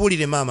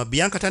 Kankubulire maama,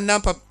 Bianca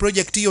tannampa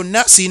project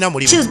yonna siina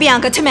mulimu. Choose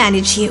Bianca to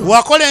manage you.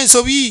 Wakola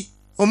ensobi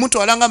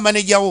omuntu alanga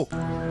manager wo.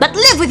 But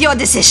live with your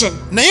decision.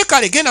 Naye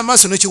kale genda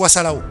maaso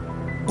n'ekiwasalawo.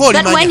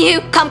 But when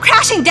you come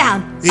crashing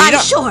down, I'm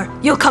sure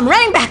you'll come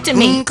running back to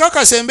me.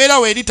 Nkakasa embeera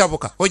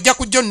weeritabuka ojja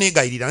kujja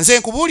onneegayirira nze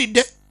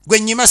nkubuulidde gwe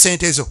nnyima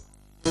sente zo.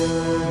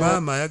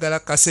 Maama ayagala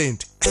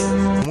kasente.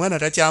 Omwana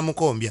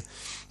takyamukombya.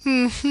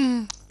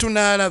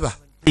 Tunaalaba.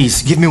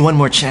 Please give me one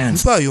more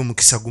chance. Mpaayo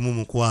omukisa gumu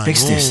mukwano.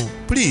 Fix this.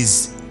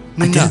 Please.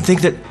 I didn't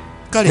think that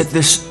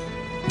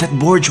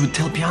Borge would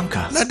tell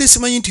Bianca. Nadde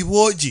simanyi nti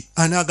Borge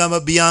anaagamba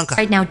Bianca.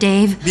 Right now,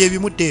 Dave. Bye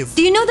bimu Dave.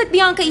 Do you know that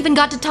Bianca even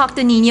got to talk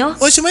to Nino?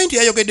 Okimanyi nti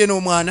yayogedde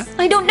n'omwana?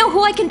 I don't know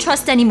who I can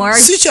trust anymore.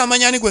 Si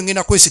kyamanya ani gwe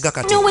ngenda kwesiga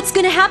kati. I know what's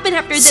going to happen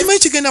after this. Simanyi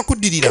kigenda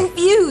kuddirira.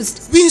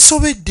 Confused.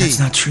 Binsobedde. That's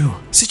not true.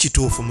 Si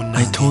kituufu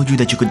munnange. I told you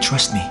that you could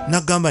trust me.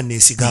 Nagamba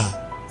neesiga.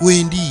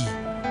 Wendi.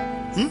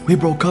 We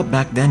broke up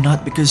back then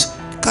not because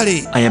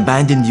Kale. I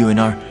abandoned you and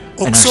our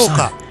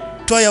son.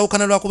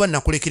 Twayawukana lwakuba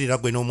nakulekerera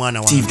gwe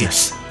n'omwana wange.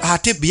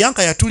 Ate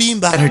Bianca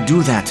yatulimba. Let her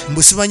do that.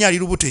 Mbu simanyi ali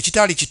lubuto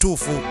ekitaali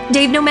kituufu.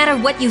 Dave, no matter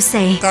what you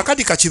say.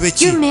 Kakati kakibe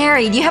ki? You're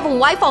married. You have a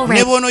wife already.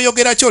 Ne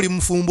bw'onooyogera ki oli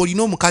mufumbo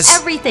olina omukazi.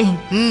 Everything.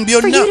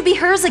 Byonna. For you to be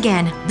hers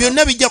again.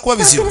 Byonna bijja kuba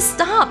Not bizibu. gonna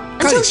stop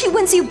until she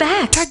wins you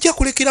back. Tajja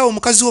kulekerawo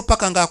omukazi wo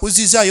paka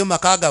ng'akuzizaayo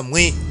maka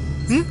gammwe.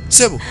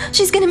 Sebo.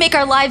 She's gonna make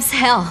our lives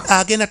hell.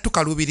 Agenda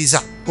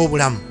tukalubiriza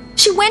obulamu.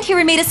 She went here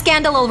and made a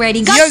scandal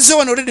already. Yazze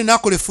wano already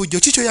n'akola effujjo.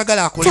 Ki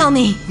ky'oyagala akole? Tell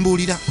me.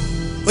 Mbuulira.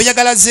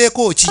 Oyagala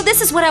zzeeko ki? Oh,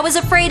 this is what I was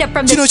afraid of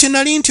from Kino kye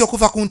nali ntya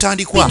okuva ku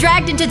ntandikwa. Be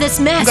dragged into this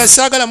mess. Nga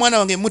saagala mwana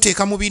wange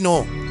muteeka mu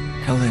bino.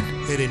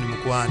 Helen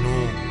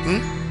mukwano.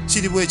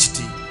 Kiri bwe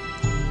kiti.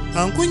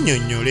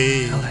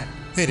 Ankunnyonnyole.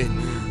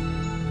 Helen.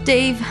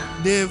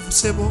 Dave,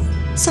 sebo.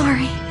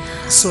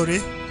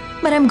 Sorry.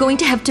 But I'm going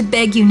to have to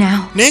beg you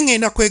now. Naye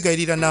ngenda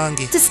kwegayirira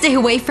nange. To stay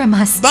away from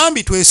us.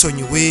 Bambi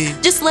twesonyiwe.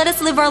 Just let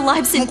us live our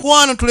lives in...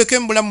 Mukwano tuleke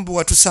mu bulamu bwe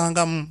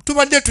watusangamu.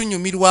 Tubadde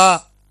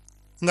tunyumirwa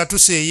nga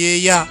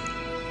tuseeyeeya.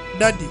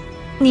 Daddy.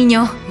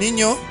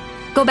 Nino.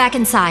 Go back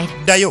inside.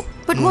 Dayo.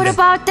 But what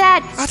about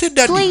Dad? Ate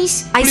Daddy.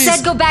 Please. I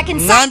said go back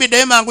inside. Ngambi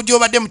dayo mangu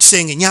gy'obadde mu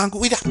kisenge.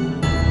 Nyangu wira.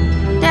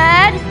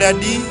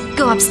 Daddy.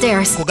 Go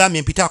upstairs.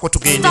 Kugambye mpitaako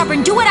tugende. Stop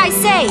and do what I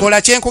say.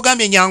 Kola kye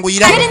nkugambye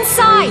nyanguyira. Get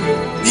inside.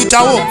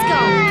 Yitawo. Let's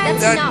go.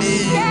 That's enough.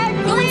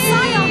 Go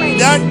inside already.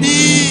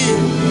 Daddy.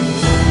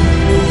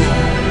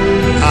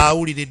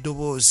 Awulira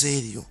eddoboozi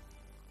eryo.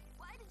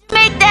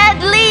 Make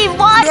Dad leave.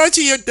 What?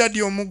 Lwaki ye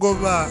Daddy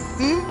omugoba?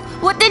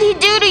 What did he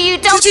do to you?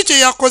 Kiki kye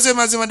yakoze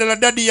mazima ddala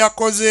Daddy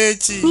yakoze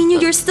ki? Nino,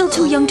 you're still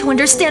too young to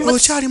understand what...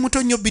 Okyali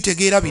muto nnyo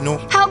bitegeera bino.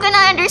 How can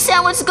I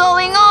understand what's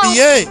going on?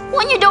 Yeah.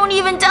 When you don't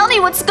even tell me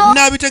what's going on.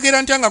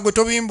 Nabitegeera ntya nga gwe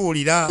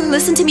tobimbuulira.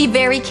 Listen to me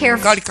very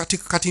carefully.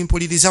 Kati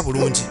mpuliriza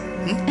bulungi.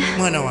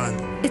 Mwana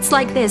wange. It's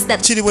like this,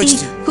 that he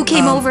who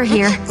came over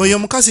here. Oyo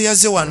omukazi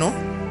yazze wano.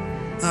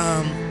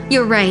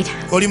 You're right.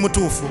 Oli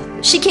mutuufu.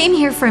 She came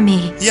here for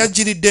me.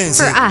 Yajjiridde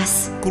nze. For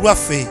us. Ku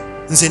lwaffe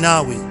nze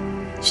naawe.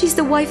 She's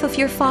the wife of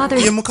your father.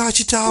 Ye muka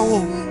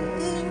kitaawo.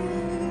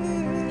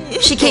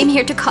 She came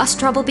here to cause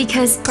trouble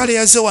because kale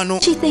yazze wano.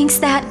 She thinks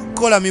that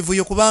kola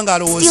mivuyo kubanga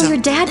alowooza steal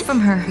your dad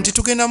from her. Nti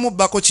tugenda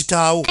mubbako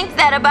kitaawo. Think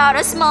that about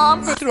us,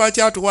 Mom. Ate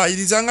lwaki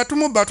atuwaayiriza nga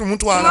tumubba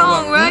tumutwala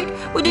wa? Wrong, right?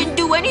 We didn't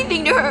do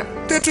anything to her.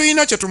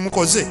 Tetuyina kye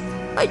tumukoze.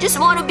 I just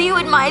want to be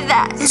with my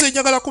dad. Nze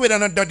njagala kubeera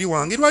na daddy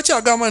wange. Lwaki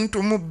agamba nti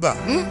tumubba?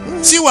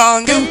 Si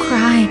wange. Don't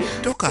cry.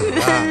 Tokaba.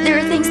 There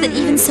are things that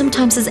even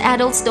sometimes as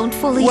adults don't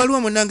fully...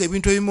 Waliwo munange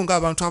ebintu ebimu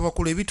ng'abantu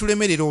abakulu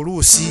ebitulemerera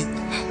oluusi.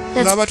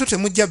 Ng'abato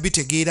temujja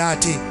bitegeera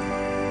ate.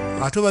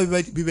 Ate oba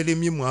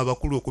biberemyemu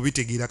abakulu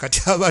okubitegeera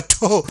kati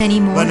abato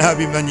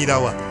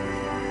banaabimanyirawa.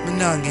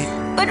 Munange.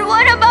 But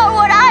what about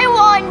what I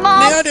want, Mom?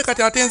 Naye ate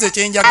kati ate nze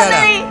kye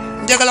njagala.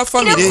 Njagala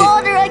family.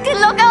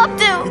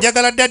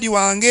 Njagala daddy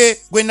wange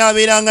gwe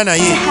naabeeranga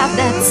naye.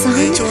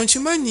 Ekyo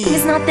nkimanyi.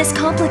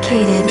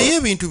 Naye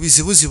ebintu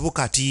bizibuzibu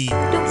kati.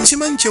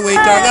 Nkimanyi kye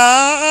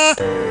weetaaga.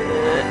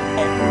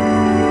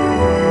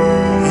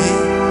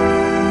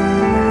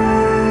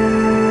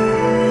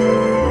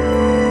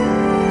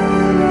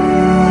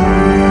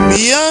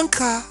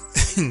 Bianca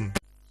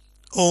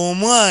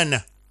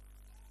omwana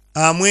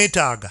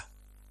amwetaaga.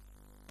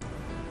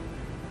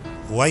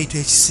 Wayita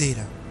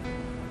ekiseera.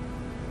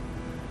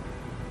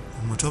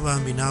 Omuto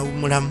bambi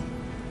n'awumulamu.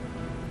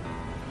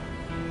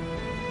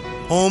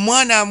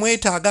 Omwana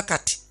amwetaaga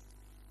kati.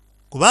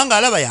 Kubanga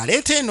alaba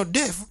yaleeta eno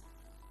Dave.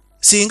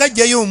 Singa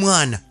ajjayo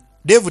omwana,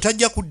 Dave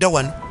tajja kudda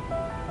wano.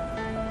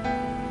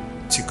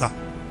 Kika.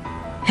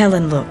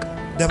 Helen, look.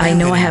 I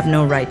know I have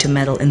no right to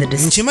meddle in the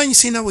decision. Nkimanyi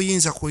sina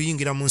buyinza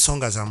kuyingira mu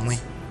nsonga zammwe.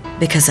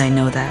 Because I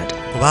know that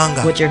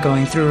what you're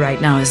going through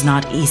right now is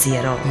not easy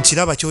at all.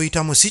 Nkiraba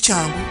ky'oyitamu si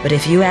kyangu. But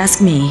if you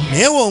ask me,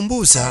 naye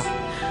wombuuza,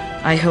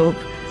 I hope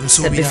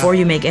that before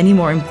you make any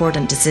more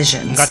important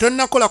decisions,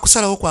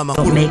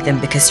 don't make them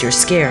because you're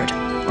scared.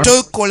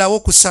 Tokolawo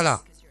kusala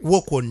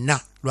wo kwonna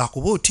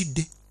lwakuba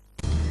otidde.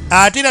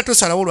 Ate era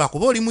tosalawo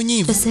lwakuba oli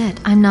munyiivu. That's it.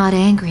 I'm not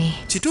angry.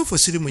 Kituufu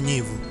siri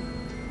munyiivu.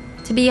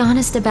 To be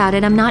honest about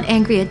it, I'm not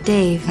angry at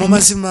Dave. Mu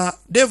mazima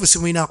Dave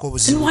simuyinaako Then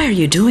obuzibu. why are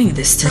you doing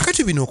this to...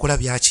 Kakati bino okola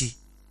byaki?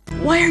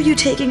 Why are you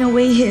taking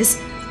away his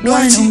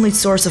one and only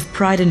source of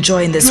pride and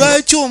joy in this world?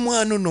 Lwaki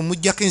omwana ono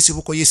mujjako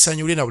ensibuko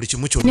y'essanyu lye na buli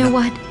kimu You know kyonna?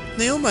 what?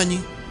 Naye omanyi,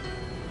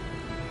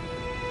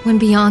 When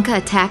Bianca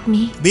attacked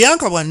me,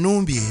 Bianca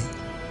bw'annumbye,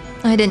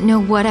 I didn't know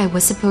what I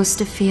was supposed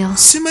to feel.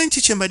 simanyi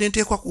ki kye mbadde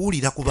nteekwa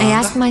kuwulira I kubanga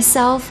asked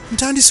myself,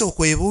 ntandise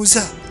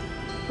okwebuuza.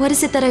 what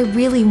is it that I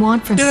really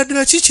want from Ddala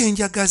ddala ki kye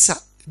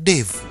njagaza,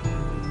 Dave?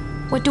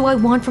 What do I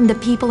want from the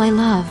people I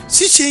love?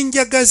 Si kye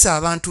njagaza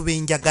abantu be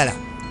njagala.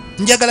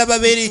 Njagala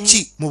babeere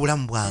ki mu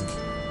bulamu bwange?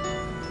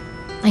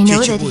 I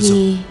know that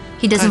Chichibuzo.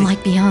 he doesn't Kale.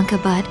 like Bianca,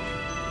 but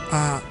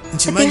they're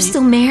Nkimanyi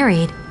still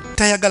married.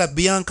 tayagala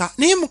Bianca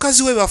naye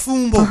mukazi we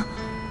bafumbo.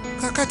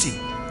 Kakati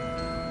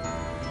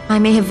I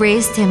may have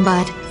raised him,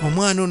 but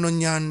omwana ono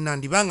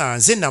nyandiba nga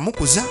nze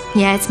namukuza.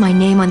 yeah, it's my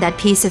name on that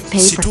piece of paper.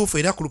 Situufu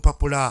era ku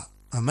lupapula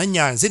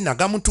amannya nze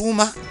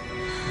nagamutuuma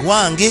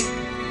gwange,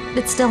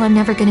 But still, I'm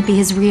never going to be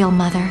his real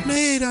mother.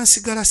 naye era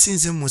nsigala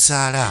sinze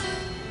muzaala.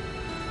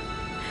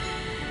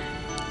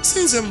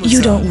 Sinze You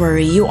muzaala. don't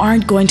worry, you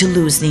aren't going to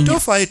lose Nino.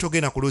 Tofaayo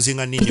togenda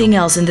kuluzinga Anything Ninyo.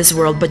 else in this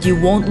world, but you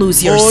won't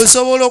lose yourself.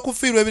 Osobola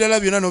okufiirwa ebirala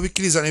byonna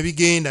n'obikkiriza ne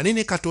bigenda naye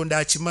ne Katonda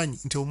akimanyi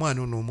nti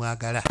omwana ono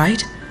omwagala.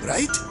 Right?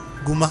 Right?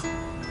 Guma.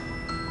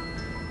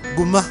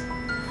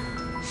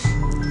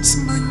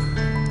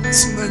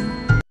 Simanyi.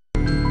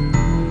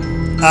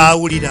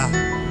 Awulira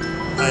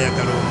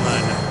ayagala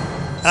omwana.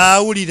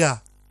 Awulira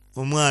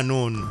omwana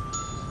ono.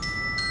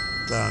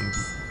 Bambi.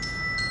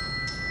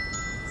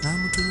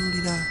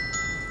 Namutunuulira.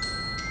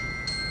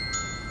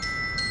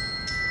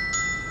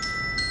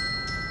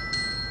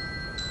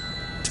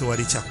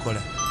 Tewali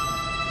kyakola.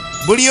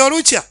 Buli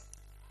olukya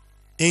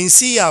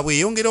ensi yaabwe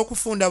eyongera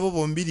okufunda bo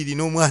bombiriri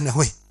n'omwana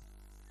we.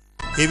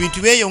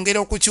 Ebintu byeyongera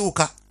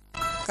okukyuka.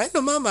 Kale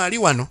no maama ali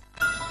wano.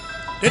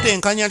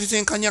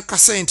 Tetenkanya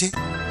kasente.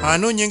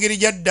 Anoonya engeri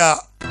gyadda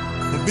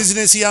mu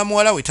bizinesi ya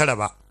muwala we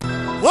talaba.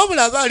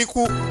 Wabula aba ali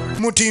ku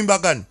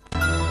mutimbagano.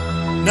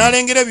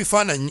 N'alengera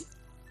ebifaananyi.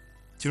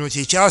 Kino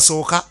kye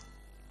kyasooka.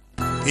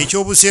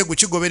 Ekyobuseegu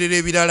kigoberera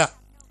ebirala.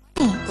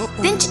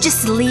 Didn't you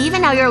just leave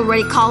and now you're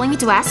already calling me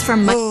to ask for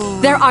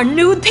money? There are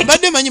nude pictures.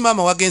 Badde manyi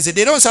maama wagenze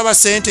era onsaba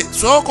sente.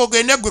 Sooka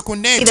ogende gwe ku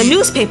The neeti.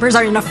 newspapers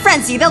are in a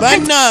frenzy. They'll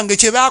print. Bannange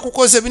kye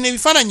baakukoze bino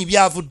ebifaananyi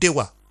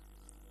byavuddewa.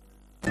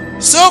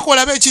 Sooka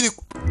olabe ekiri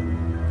ku...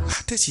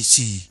 Ate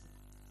kiki?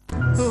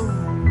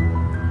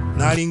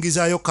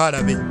 N'alingizaayo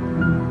kaalabe.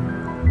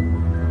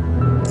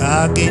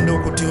 Agenda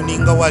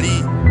okutuuninga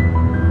wali.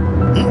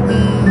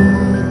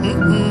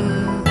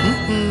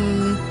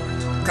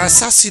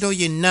 Kasasiro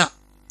yenna.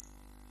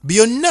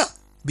 Byonna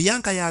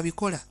Bianca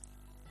yabikola.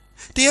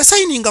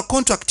 Teyasayininga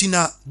contract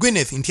na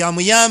Gwyneth nti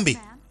amuyambe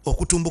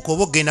okutumbuka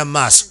oba ogenda mu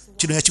maaso.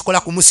 Kino yakikola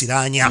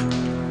kumusiraanya.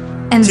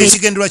 And they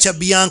Kyekigendera kya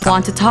Bianca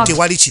want to talk.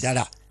 tewali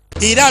kirala.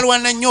 Era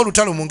alwana nnyo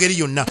olutalo mu ngeri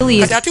yonna.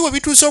 Kati ate we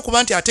bituuse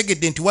okuba nti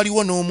ategedde nti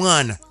waliwo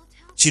n'omwana.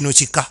 Kino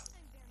kika.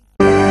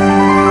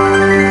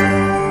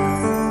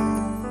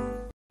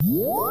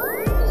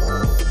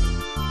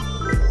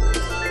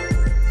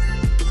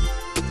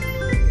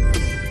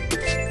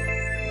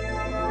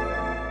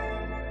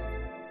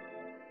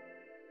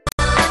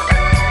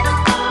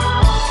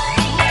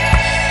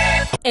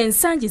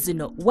 Ensangi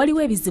zino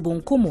waliwo ebizibu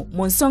nkumu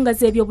mu nsonga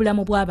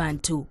z'ebyobulamu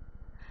bw'abantu.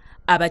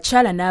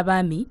 Abakyala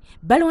n'abaami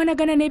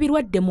balwanagana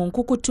n'ebirwadde mu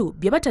nkukutu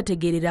bye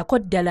batategeererako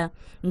ddala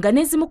nga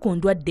n'ezimu ku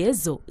ndwadde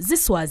ezo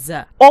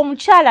ziswaza.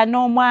 Omukyala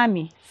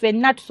n'omwami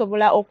ffenna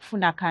tusobola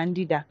okufuna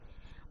kandida.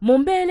 Mu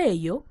mbeera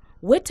eyo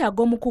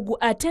weetaaga omukugu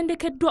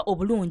atendekeddwa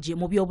obulungi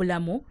mu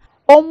byobulamu.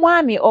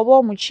 Omwami oba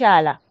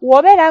omukyala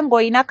w'obeera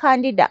ng'olina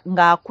kandida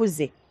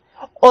ng'akuze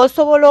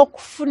osobola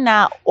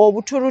okufuna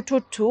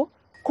obutulututtu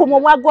ku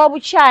mumwa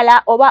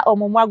gw'obukyala oba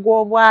omumwa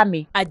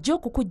gw'obwami. Ajja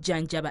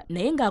okukujjanjaba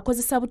naye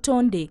ng'akozesa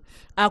butonde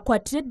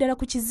akwatire ddala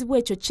ku kizibu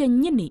ekyo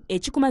kyennyini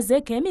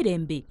ekikumazeeko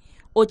emirembe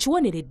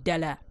okiwonere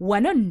ddala.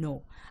 Wano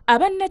nno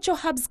abannakyo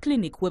Herbs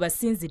Clinic we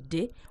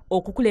basinzidde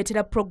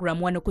okukuleetera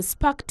puroguramu wano ku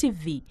Spark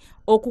TV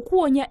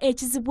okukuwonya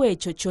ekizibu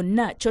ekyo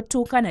kyonna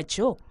ky'ottuuka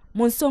nakyo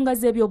mu nsonga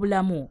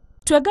z'ebyobulamu.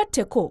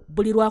 Twegatteko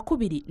buli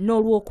Lwakubiri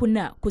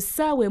n'Olwokuna ku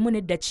ssaawa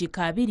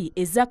 1:2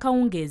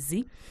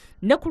 ez'akawungeezi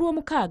ne ku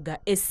Lwomukaaga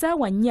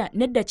essaawa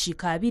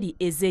 4:2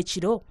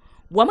 ez'ekiro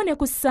wamu ne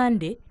ku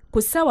Sande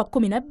ku ssaawa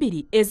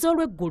 12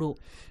 ez'olweggulo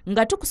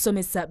nga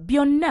tukusomesa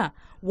byonna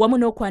wamu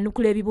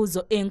n'okwanukula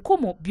ebibuuzo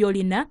enkumu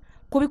by'olina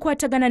ku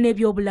bikwatagana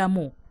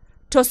n'ebyobulamu.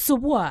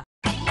 Tosubwa.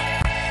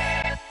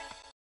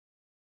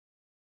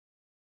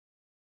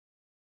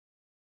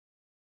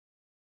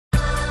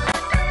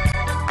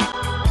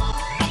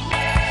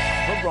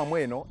 Programu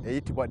eno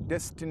eyitibwa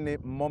Destiny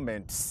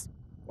Moments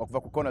okuva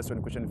ku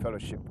Cornerstone Christian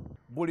Fellowship.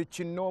 Buli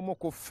kinoomu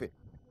ku ffe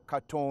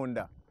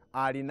Katonda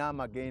alina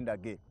amagenda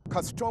ge.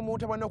 Kasita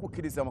omuntu abanna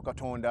okukkiriza mu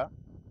Katonda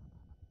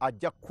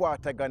ajja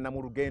kukwatagana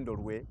mu lugendo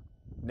lwe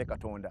ne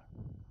Katonda.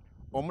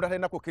 Omuntu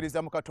atalina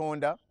kukkiriza mu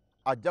Katonda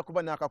ajja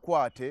kuba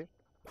n'akakwate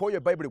kwoyo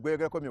Bayibuli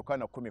gweyogerako mu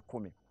Yokaana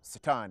 10:10.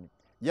 Sitaani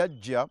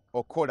yajja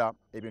okukola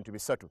ebintu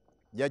bisatu.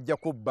 Yajja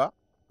kubba,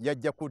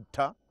 yajja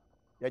kutta,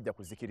 yajja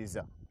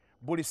kuzikiriza.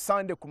 Buli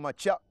Sande ku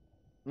makya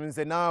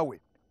nze naawe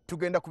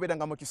tugenda kubeera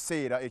nga mu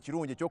kiseera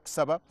ekirungi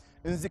ekyokusaba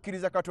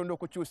nzikiriza Katonda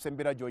okukyusa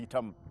embeera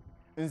gy'oyitamu.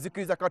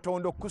 Nzikiriza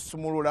Katonda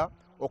okusumulula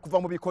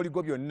okuva mu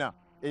bikoligo byonna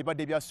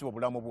ebibadde byasiba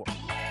obulamu bwo.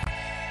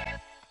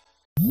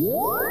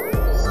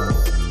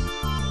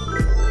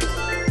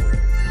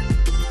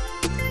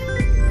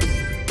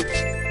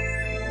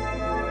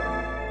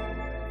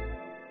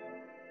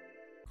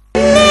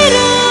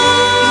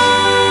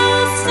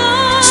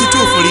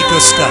 Kituufu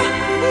Little Star.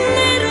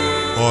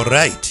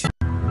 Alright.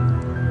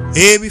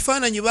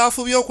 Ebifaananyi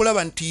baafubye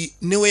okulaba nti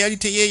ne we yali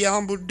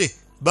teyeeyambudde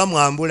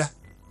bamwambula.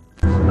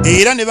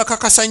 Era ne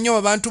bakakasa nnyo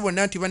abantu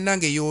bonna nti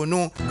bannange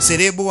yoono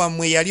serebu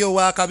wammwe yali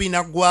ow'akabi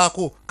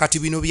naggwako kati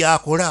bino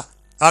byakola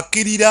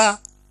akkirira.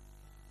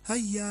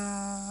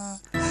 Hayya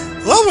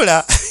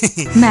wabula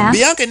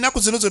Bianca ennaku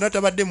zino zonna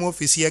tabadde mu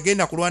ofiisi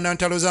yagenda kulwana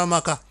ntalo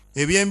z'amaka.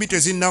 Ebyembi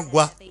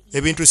tezinnaggwa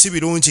ebintu si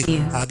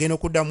birungi agenda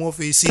okudda mu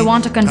ofiisi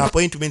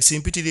appointments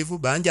mpitirivu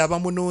bangi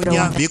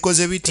abamunoonya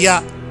bikoze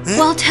bitya.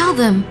 Well, tell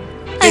them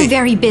I'm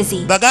very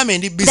busy. Bagambe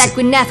ndi busy. That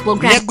Gwyneth will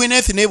grant. Ne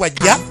Gwyneth ne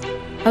wajja.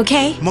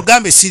 Okay.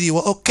 Mugambe siriwo.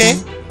 Okay.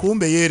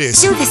 Kumbe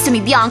yereese. Do this to me,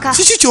 Bianca.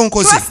 Kiki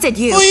kyonkoze? Trusted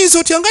you. Oyinza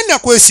otya nga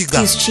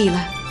nakwesiga. Excuse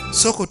Sheila.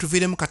 Soko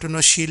tuviremu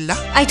katono Sheila.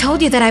 I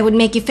told you that I would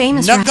make you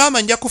famous.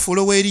 Nagamba nja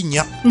kufuula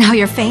ow'erinnya. Now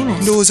you're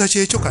famous. Ndowooza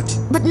kyekyo kati.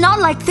 But not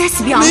like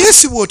this, Bianca. Naye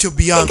si bw'otyo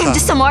Bianca. I'm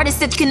just some artist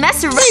that you can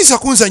mess around. Tuyinza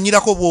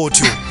kunzanyirako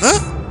bw'otyo.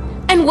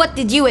 And what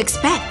did you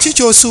expect?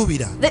 Kiki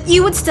osuubira? That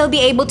you would still be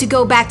able to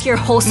go back to your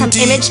wholesome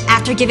image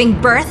after giving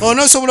birth?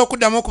 Onoosobola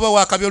okuddamu okuba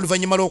waakabi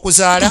oluvannyuma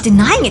lw'okuzaala?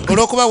 Denying it.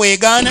 Olw'okuba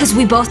weegaana? Because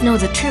we both know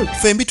the truth.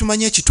 Fembi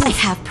tumanyi ekituufu. I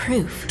have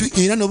proof.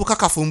 Era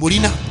n'obukakafu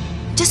mbulina.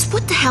 Just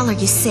what the hell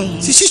are you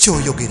saying? Kiki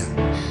ky'oyogera?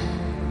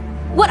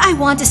 What I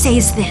want to say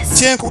is this.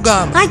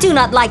 Kyenkugamba. I do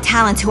not like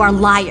talents who are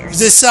liars.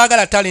 Ze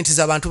saagala talenti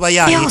z'abantu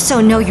bayaaye. I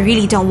also know you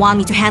really don't want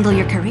me to handle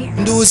your career.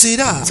 Ndowooza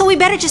era. So we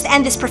better just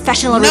end this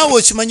professional. Naawe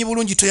okimanyi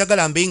bulungi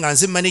toyagala mbe nga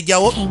nze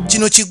manejawo.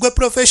 Kino kiggwe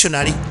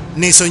professionally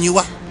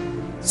neesonyiwa.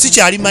 Si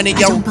kyali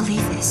manejawo.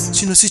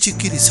 Kino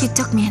sikikkiriza. You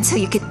took me until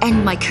you could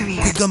end my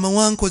career. Kwegamba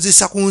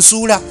wankozesa ku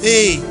nsuula.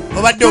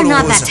 Obadde You're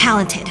not that olowooza.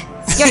 talented.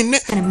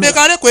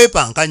 Nekale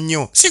kwepanka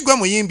nnyo. Si gwe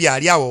muyimbi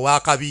ali awo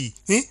waakabi.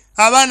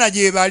 Abaana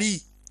gye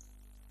bali.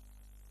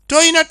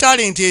 Toyina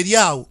talenti eri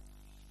awo.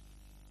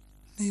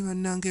 Naye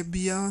bannange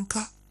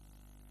Bianca.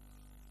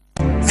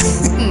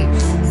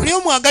 Oli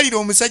omwagalira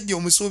omusajja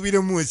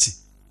omusuubiremu eki.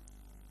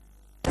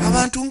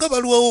 Abantu nga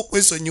baluwawo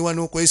okwesonyiwa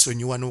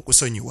n'okwesonyiwa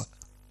n'okusonyiwa.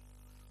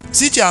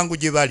 Si kyangu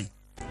gye bali.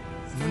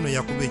 Nno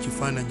yakuba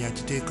ekifaananyi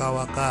akiteeka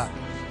awaka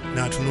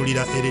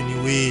n'atunulira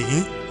ereniwe.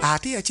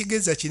 Ate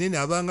yakigeza kinene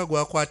abanga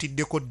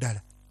gwakwatiddeko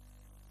ddala.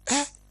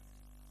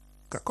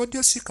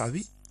 Kakodyo si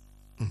kabi.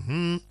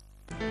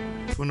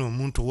 Funa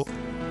omuntu wo.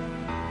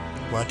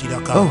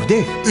 Oh,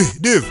 Dave.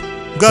 Dave.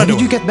 When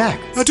did you get back?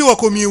 Ate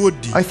wakomyewo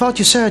ddi? I thought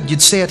you said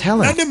you'd stay at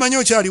Helen. Nadde manyi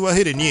okyali wa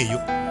Helen eyo.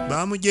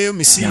 Baamugyeyo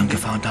misinde. Bianca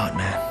found out,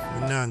 man.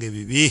 Munnange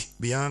bibi.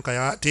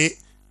 Bianca ate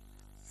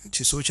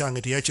kiso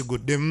kyange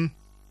teyakiguddemu.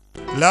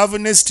 Love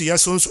Nest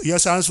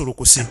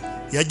yasansulukuse.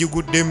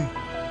 Yagiguddemu.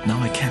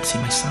 Now I can't see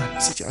my son.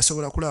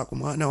 Sikyasobola kulaba ku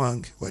mwana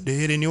wange. Wadde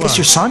Helen Is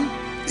your son?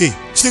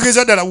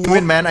 Kitegeeza ddala wuwo.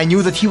 Twin man, I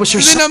knew that he was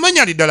your son. son.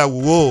 Namanya ali ddala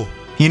wuwo.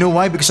 You know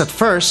why? Because at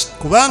first,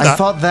 Kubanga I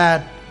thought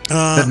that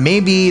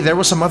maybe there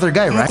was some other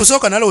guy, right?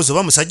 Kusooka nalowooza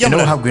oba musajja You know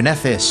mulala. how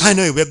Gwyneth is. I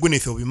know you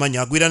Gwyneth obimanyi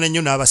agwirana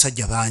nnyo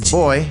n'abasajja bangi.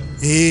 Boy,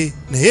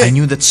 naye I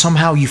knew that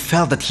somehow you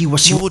felt that he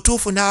was mu you.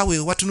 butuufu naawe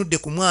watunudde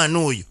ku mwana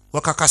oyo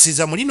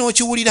wakakasiza muli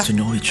n'okiwulira. To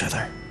know each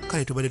other.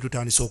 Kale tubadde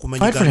tutandise Fight for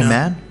him, okumanyigana.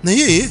 man.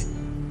 Naye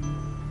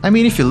I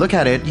mean, if you look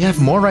at it, you have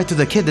more right to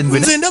the kid than nze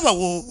Gwyneth. ndaba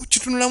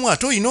kitunulamu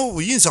ate olina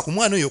obuyinza ku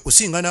mwana oyo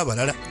okusinga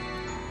n'abalala.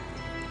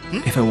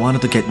 If I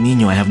wanted to get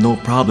Nino, I have no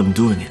problem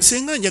doing it.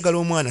 Singa njagala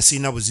omwana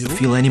sirina buzibu.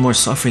 Feel any more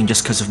suffering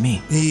just because of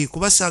me.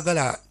 Kuba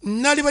saagala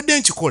naalibadde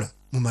nkikola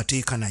mu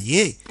mateeka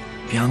naye.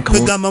 Bianca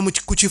kwegamba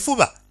ku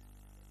kifuba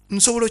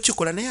nsobola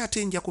okukikola naye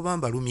ate nja kuba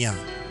mbalumya.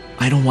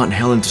 I don't want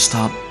Helen to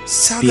stop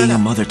being a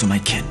mother to my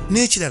kid.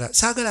 N'ekirala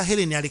saagala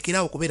Helen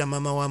alekerawo okubeera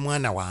maama wa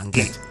mwana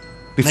wange.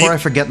 Before I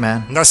forget,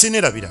 man. Nga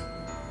sinerabira.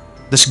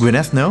 Does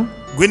Gwyneth know?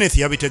 Gwyneth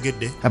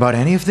yabitegedde. About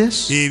any of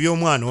this?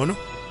 Eby'omwana ono.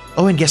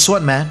 Oh, and guess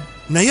what, man?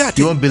 Naye ate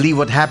you won't believe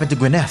what happened to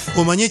Gwyneth.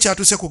 Omanyi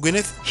ekyatuuse ku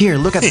Gwyneth? Here,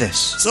 look at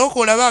this. Sooka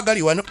olabe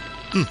agali wano.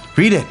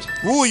 Read it.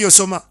 Wuuyo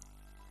soma.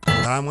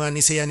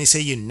 Bamwanise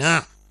yanise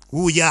yenna.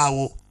 Wuuyo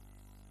awo.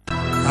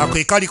 Ako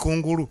ekali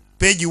kungulu.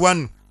 Page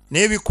 1.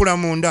 N'ebikula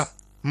munda.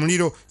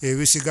 Muliro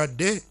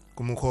ebisigadde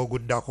ku muko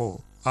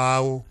oguddako.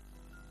 Awo.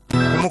 Ku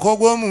muko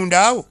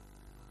gw'omunda awo.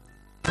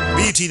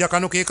 Biyitira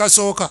kano ke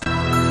kasooka.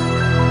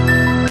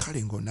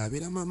 Kale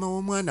ng'onaabeera maama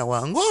w'omwana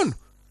wange ono.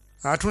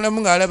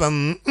 Atulamu ng'alaba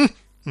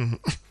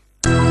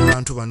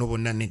abantu bano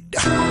bonna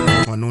nedda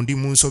wano ndi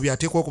mu nsobi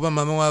ateekwa okuba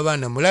maama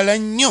w'abaana mulala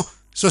nnyo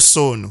so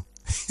soono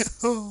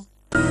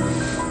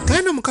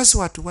kandi omukazi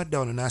watu wadda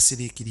wano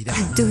n'asiriikirira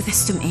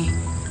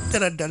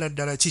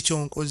ddala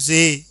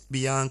kikyonkoze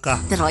Bianca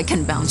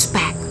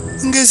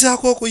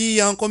ngezaako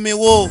okuyiiya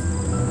nkomewo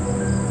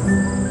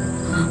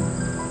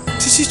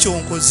kiki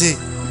kyonkoze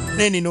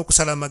naye nina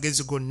okusala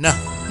amagezi gonna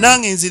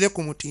nange nzire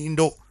ku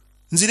mutindo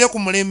nzire ku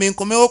mulembe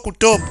nkomewo ku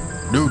top.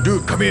 Dude,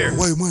 come here.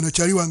 Why, mwana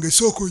chali wange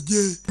soko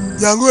je.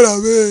 Yango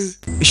labe.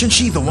 Isn't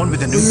she the one with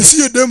the new...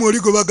 Siye demo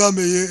oliko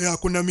bagame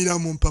akunamira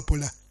mu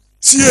mpapula.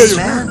 Siye yo.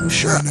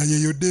 Mwana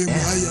yeyo demo.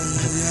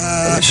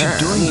 What's she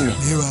doing?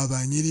 Newa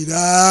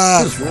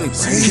abanyirira.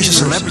 She's a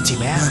celebrity,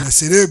 man. Mwana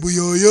serebu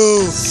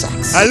yoyo.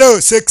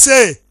 Hello,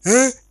 sexy.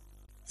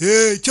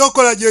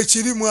 Chokola je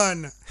chiri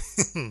mwana.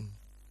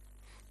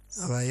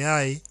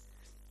 Abayai.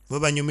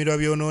 Banyumirwa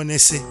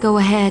byononese. Go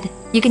ahead.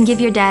 You can give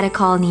your dad a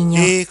call,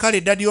 Nino.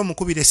 Kale daddy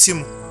omukubire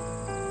simu.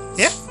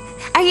 Yeah?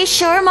 Are you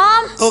sure,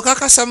 Mom?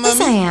 Kakasa mami.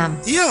 Yes, I am.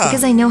 Yeah.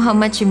 Because I know how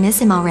much you miss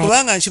him already.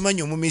 Kubanga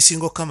nkimanyi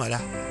omumisingo kamala.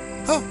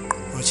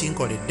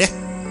 Okinkoledde.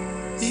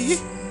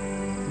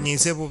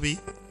 Nyize bubi.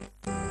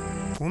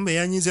 Kumbe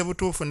yanyize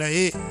butuufu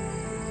naye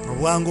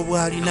obwangu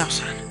bwalina.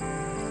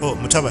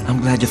 Mutabani.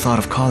 I'm glad you thought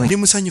of calling. Ndi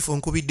musanyufu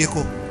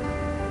onkubiddeko.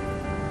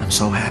 I'm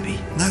so happy.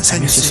 I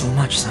miss you so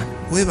much, son.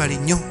 Weebale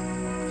nnyo.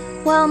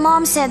 Well,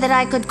 Mom said that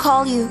I could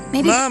call you.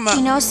 Maybe Mama,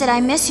 she knows that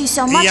I miss you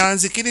so much.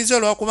 Yanzikiriza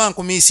olw'okuba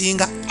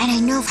nkumisinga. And I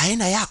know. Aye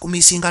naye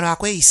akumisinga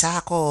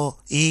lwakweyisaako.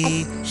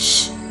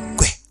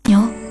 Gwe.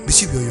 No.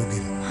 Biki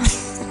by'oyogera?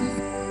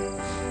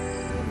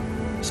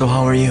 So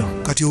how are you?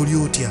 Kati oli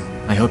otya?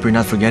 I hope you're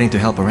not forgetting to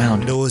help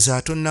around.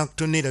 Ndowooza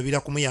tonnerabira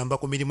kumuyamba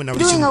ku mirimu na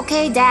buli Doing kimu.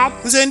 okay, Dad.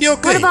 Nze ndi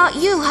okay. What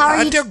about you? How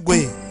are you? Ate gwe,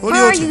 oli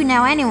Where are otya? you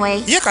now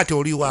anyway? Ye kati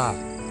oli wa?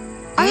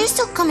 Are you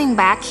still coming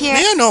back here?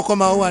 Naye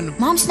n'okomawo wano.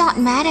 Mom's not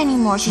mad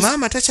anymore. She's...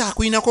 Maama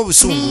takyakuyinako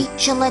busungu.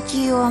 She'll let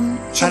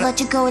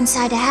you go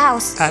inside the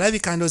house.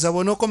 Alabika ndowooza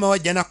bw'onookomawo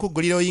ajja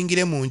nakuggulira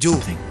oyingire mu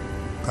nju.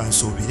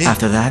 Kansuubire.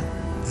 After that,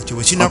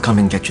 I'll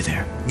come and get you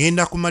there.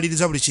 Ngenda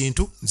kumaliriza buli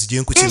kintu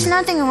nzije nkukime. There's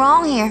nothing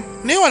wrong here.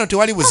 Naye wano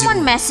tewali buzibu.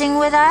 Someone messing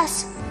with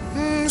us.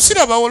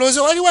 Siraba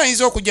olowooza waliwo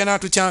ayinza okujja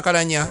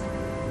n'atukyankalanya.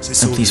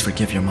 And please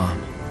forgive your mom.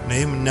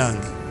 Naye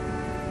munnange.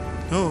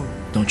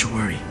 Don't you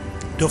worry.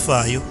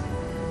 Tofaayo.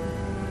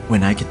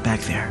 When I get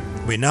back there,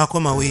 bwe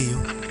naakomawo eyo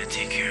I'm gonna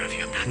take care of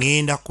you.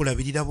 ngenda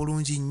kulabirira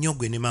bulungi nnyo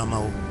gwe ne maama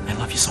wo. I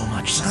love you so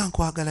much, son.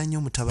 Nkwagala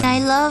nnyo mutabani. I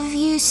love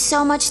you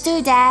so much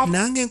too, Dad.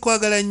 Nange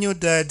nkwagala nnyo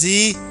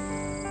dadi.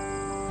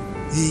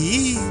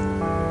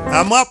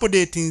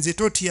 Amu-update nze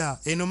totya.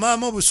 Eno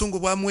maama obusungu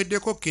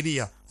bwamuweddeko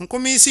kiriya.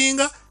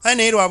 Nkumiisinga aye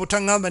naye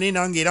lwabutaŋŋamba naye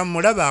nange era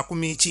mulaba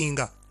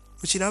akumiikinga.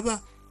 Okiraba?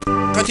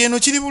 Kati eno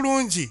kiri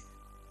bulungi.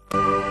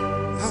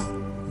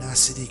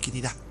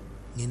 Naasiriikirira.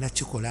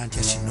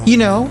 You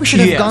know, we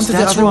should have gone to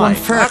the other one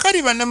first.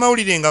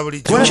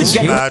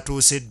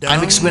 Batuuse dda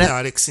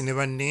Alex ne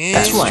banne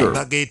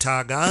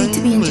bageetaaga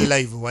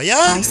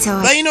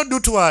balina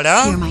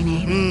oddutwala.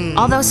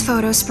 All those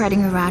photos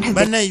spreading around have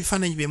been...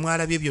 ebifaananyi bye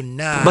mwalabye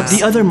byonna. But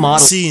the other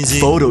model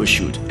photo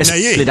shoot,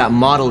 especially that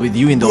model with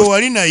you in those...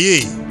 wali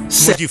naye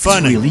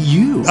really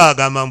you.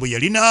 agamba mbu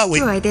yali naawe.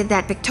 True, I did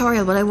that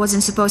pictorial, but I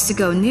wasn't supposed to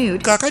go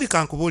nude. Kaakali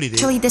kankubuulire.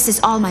 Actually, this is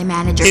all my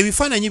manager.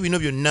 Ebifaananyi bino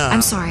byonna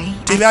I'm sorry.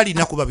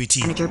 tebyalina kuba biti.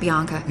 Manager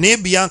Bianca. Naye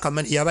Bianca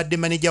yabadde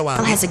maneja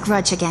wange. Has a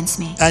grudge against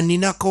me.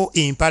 Aninako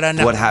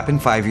empalana. What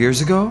happened 5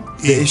 years ago?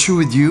 The issue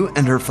with you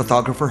and her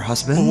photographer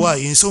husband?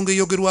 Why? Ensonga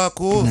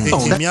eyogerwako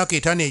emyaka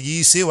 5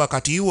 egiyise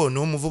wakati wo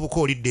n'omuvubuka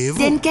oli Dave.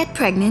 Didn't get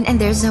pregnant and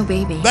there's no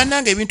baby.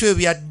 Bannange ebintu ebyo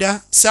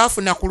byadda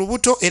saafuna ku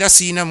lubuto era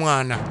siina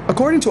mwana.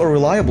 According to a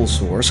reliable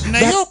source,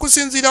 naye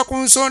okusinziira ku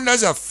nsonda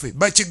zaffe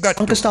bakigatta.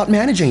 Uncle stopped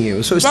managing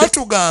you, so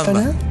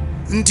batugamba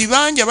nti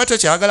banja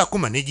batakyagala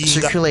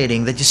kumanejinga.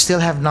 Circulating that you still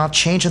have not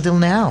changed until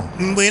now.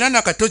 Mbwera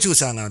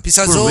nakatokyusanga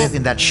mpisa zo. Who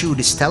in that shoot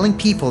is telling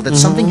people that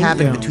something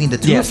happened between the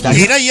two of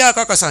you. Era ye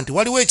akakasa nti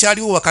waliwo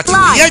ekyaliwo wakati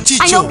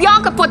I know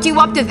Bianca put you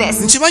up to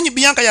this. nkimanyi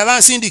Bianca yaba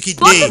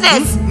nsindikidde.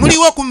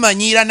 Muliwo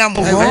okumanyiira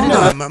namwe.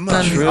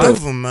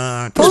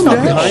 Tovuma.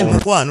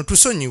 Mukwano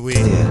tusonyiwe.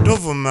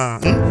 Tovuma.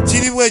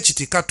 Kiri bwe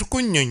kiti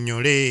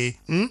katukunnyonnyole.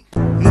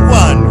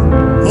 Mukwano.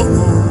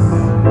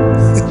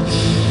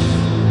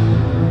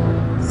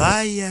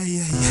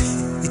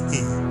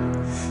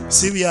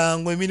 Si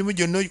byangu emirimu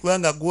gyonna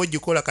okubanga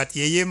gw'ogikola kati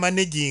yeye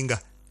managing.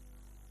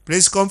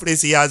 Press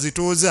conference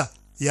yazituuza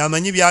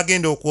yamanyi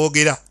byagenda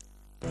okwogera.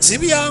 Si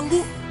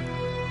byangu.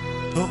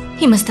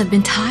 He must have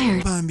been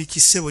tired. Bambi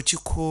kisebo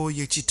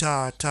kikooye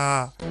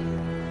kitaata.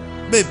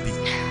 Baby.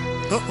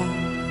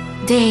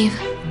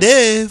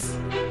 Dave.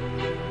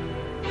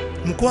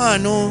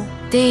 Mukwano.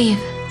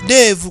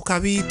 Dave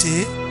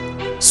kabite.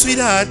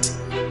 Sweetheart.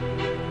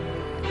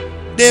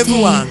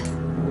 Dave wange.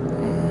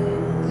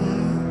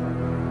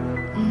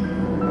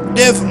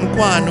 Dave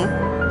mukwano.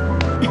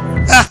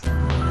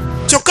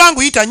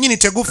 Chokangu yita nyini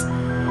tegufu.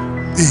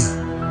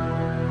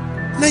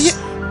 Naye.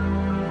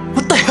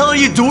 What the hell are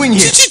you doing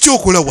here?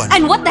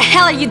 And what the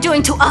hell are you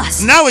doing to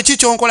us? Nawe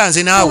chicho nkola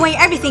nze nawe. Doing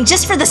everything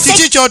just for the sake.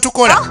 Chicho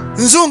tukola.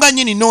 Nzunga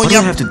nyini What do nonya.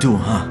 I have to do,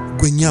 huh?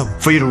 Gwenyabo.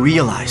 For you to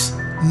realize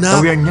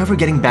that we are never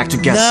getting back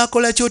together.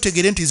 Nakola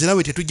kyotegere nti nze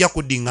nawe tetujja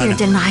kuddingana. You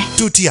deny.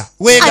 Tutya.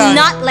 I'm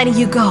not letting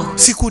you go.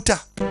 Sikuta.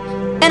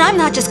 And I'm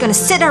not just going to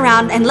sit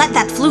around and let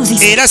that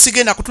floozy. Era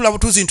sigenda kutula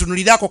butuzi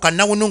ntunulirako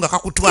kannawununga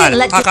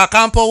kakutwala.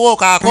 Akakampo wo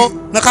kako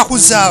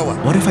nakakuzaawa.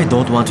 What if I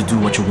don't want to do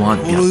what you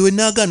want? Olwe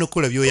nagaana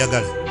okukola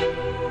by'oyagala.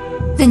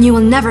 Then you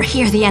will never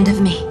hear the end of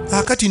me.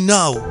 Akati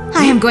naawe.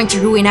 I am going to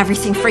ruin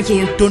everything for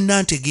you.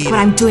 Tonna ntegeera. What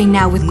I'm doing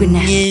now with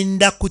Gwyneth.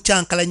 Ngenda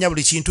kucyankalanya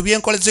buli kintu bye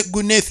nkoleze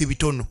Gwyneth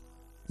bitono.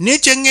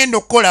 N'ekye ngenda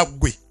okukola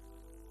ggwe.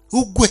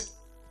 Ugwe.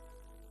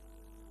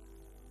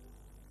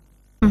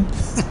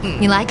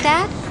 You like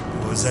that?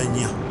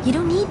 Ozanya. You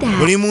don't need that.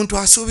 Buli muntu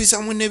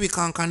asuubiza munne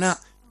bikankana.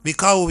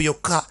 Bikaawo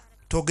byokka.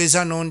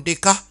 Togeza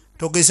n'ondeka.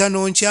 Togeza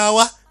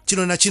n'onkyawa.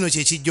 Kino na kino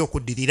kye kijja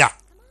okuddirira.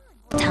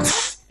 Tell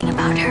something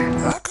about her.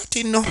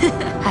 Akati nno.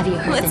 Have you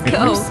heard Let's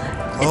the news?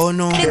 go. Oh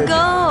no. Let's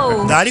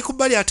go. Ng'ali ku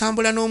bbali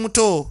atambula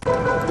n'omuto.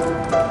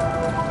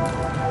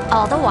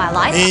 All the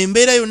while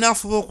Embeera yonna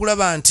afuba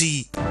okulaba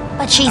nti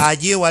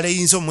agyewala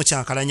eyinza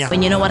omukyankalanya.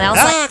 When you know what else?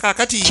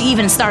 Kakati. She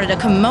even started a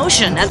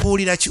commotion.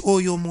 Obuulira ki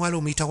oyo omuwala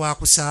omuyita wa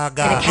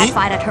kusaaga. Did a cat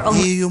fight at her own?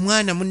 Eyo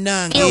mwana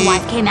munnange. Your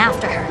wife came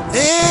after her.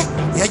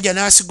 Yajja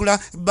n'asigula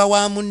bba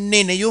wa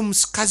munne naye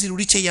omukazi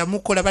luli kye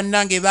yamukola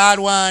bannange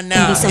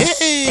baalwana.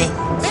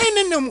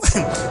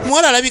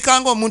 Muwala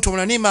alabika ng'omuntu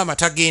omulala naye maama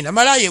tagenda.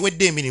 Malaayi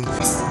ewedde emirimu.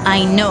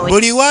 I know.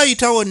 Buli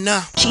waayita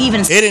wonna.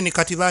 Even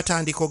kati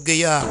baatandika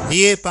ogeya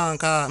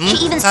yeepanka.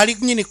 Ali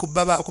nnyini ku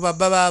babba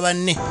ba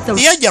banne.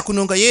 Yajja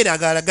kuno nga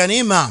yeeragalaga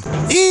naye maama.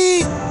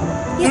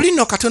 Luli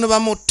nno katono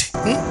bamutte.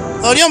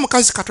 Oli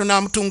omukazi katono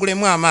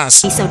amutungulemu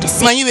amaaso.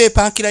 Manyi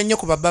beepankira nnyo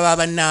ku babba ba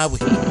bannaabwe.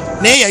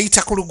 Naye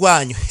yayita ku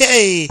lugwanyu.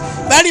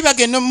 Baali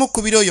bagenda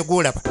omukubira oyo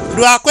gw'olaba.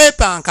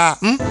 Lwakwepanka.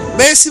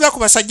 Beesiba ku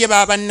basajja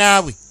ba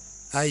bannaabwe.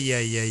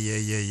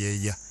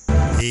 Ayayayayayaya.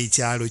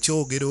 Ekyalo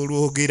kyogera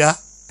olwogera.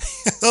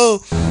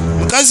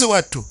 Mukazi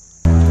wattu.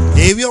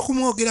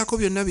 Ebyokumwogerako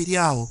byonna biri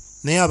awo.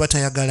 Naye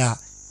abatayagala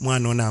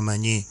mwana ono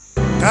amanye.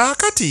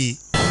 Kaakati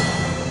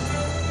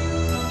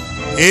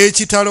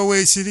ekitalo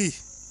weekiri.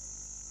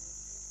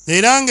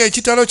 Era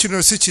ng'ekitalo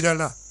kino si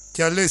kirala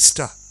kya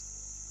Lester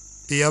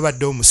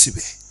eyabadde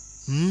omusibe.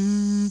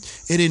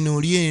 Era eno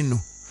oli eno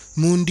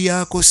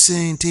mundyako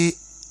ssente.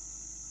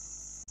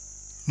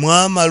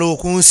 Mwamala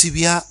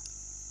okunsibya.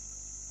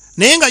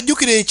 Naye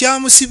ng'ajjukira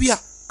ekyamusibya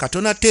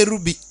katona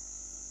terubi.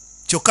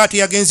 Kyokka ate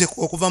yagenze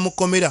okuva mu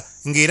kkomera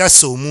ng'era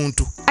assa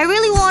omuntu. I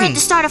really wanted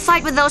to start a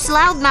fight with those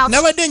loudmouths.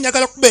 Nabadde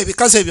njagala kuba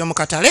ebikazi ebyo mu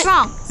katale.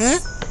 Wrong.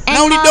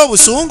 Nawulidde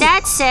obusungu.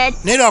 Dad said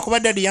naye lwakuba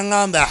Daddy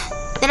yaŋŋamba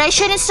that I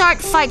shouldn't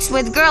start fights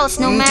with girls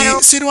no matter.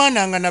 Nti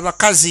sirwananga na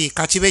bakazi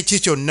kakibe ki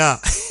kyonna.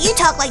 You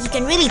talk like you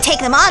can really take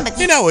them on, but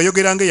Nina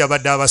oyogera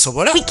ng'eyabadde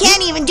abasobola. we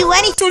can't even do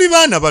anything. Tuli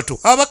baana bato.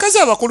 Abakazi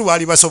abakulu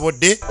baali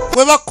basobodde.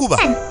 Bwe bakkuba.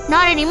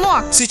 Not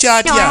anymore.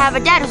 Sikyatya. No, I have a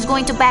dad who's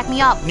going to back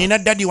me up. Nina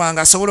Daddy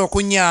wange asobola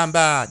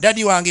okunnyamba.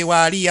 Daddy wange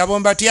waali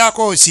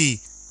abombatyako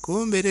ki.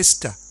 Kumbe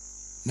Lester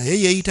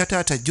naye yeeyita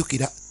taata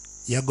jjukira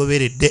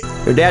yagoberedde.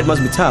 Your dad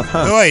must be tough,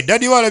 huh? Oi,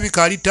 Daddy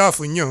walabika ali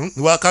taafu nnyo.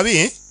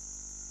 Wakabi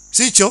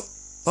si kyo?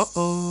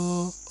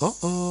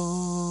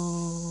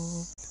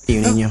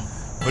 Niño.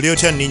 Oli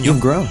otya Niño? You've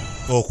grown.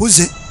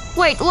 Okuze.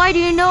 Wait, why do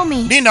you know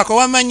me? Lindako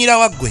wamanyira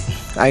waggwe.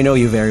 I know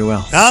you very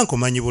well.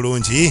 Nkumanyi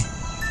bulungi.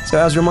 So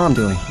how's your mom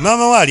doing?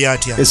 Maama waali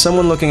atya? Is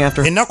someone looking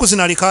after her? Ennaku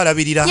zino aliko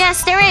alabirira.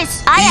 Yes, there is.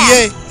 I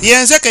am.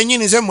 Yenze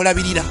kennyini nze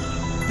mulabirira.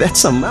 That's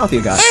some mouth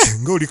you got.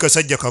 Ng'oli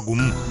kasajja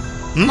kagumu.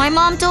 My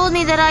mom told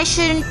me that I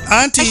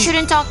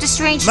shouldn't talk to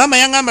strangers. Mama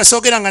yaŋŋamba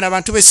soogeranga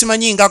n'abantu be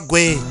simanyi nga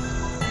ggwe.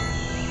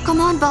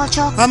 Come on,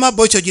 Balchok. Mama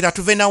Bocho gira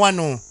tuve na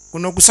wano.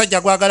 Kuno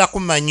ogusajja gwagala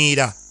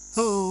kummanyiira.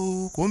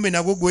 Kumbe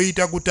nagwo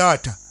gweyita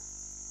gutaata.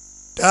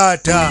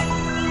 Taata.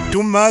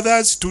 Two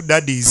mothers, two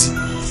daddies.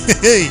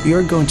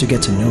 You're going to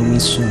get to know me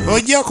soon.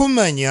 Ojja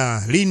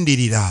kummanya,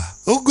 lindirira.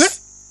 Ogwe?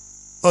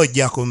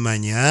 Ojja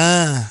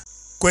kummanya.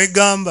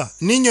 Kwegamba,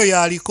 Niño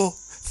yaliko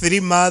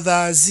 3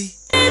 mothers,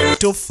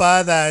 2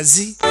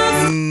 fathers,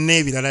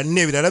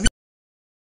 n'ebirala.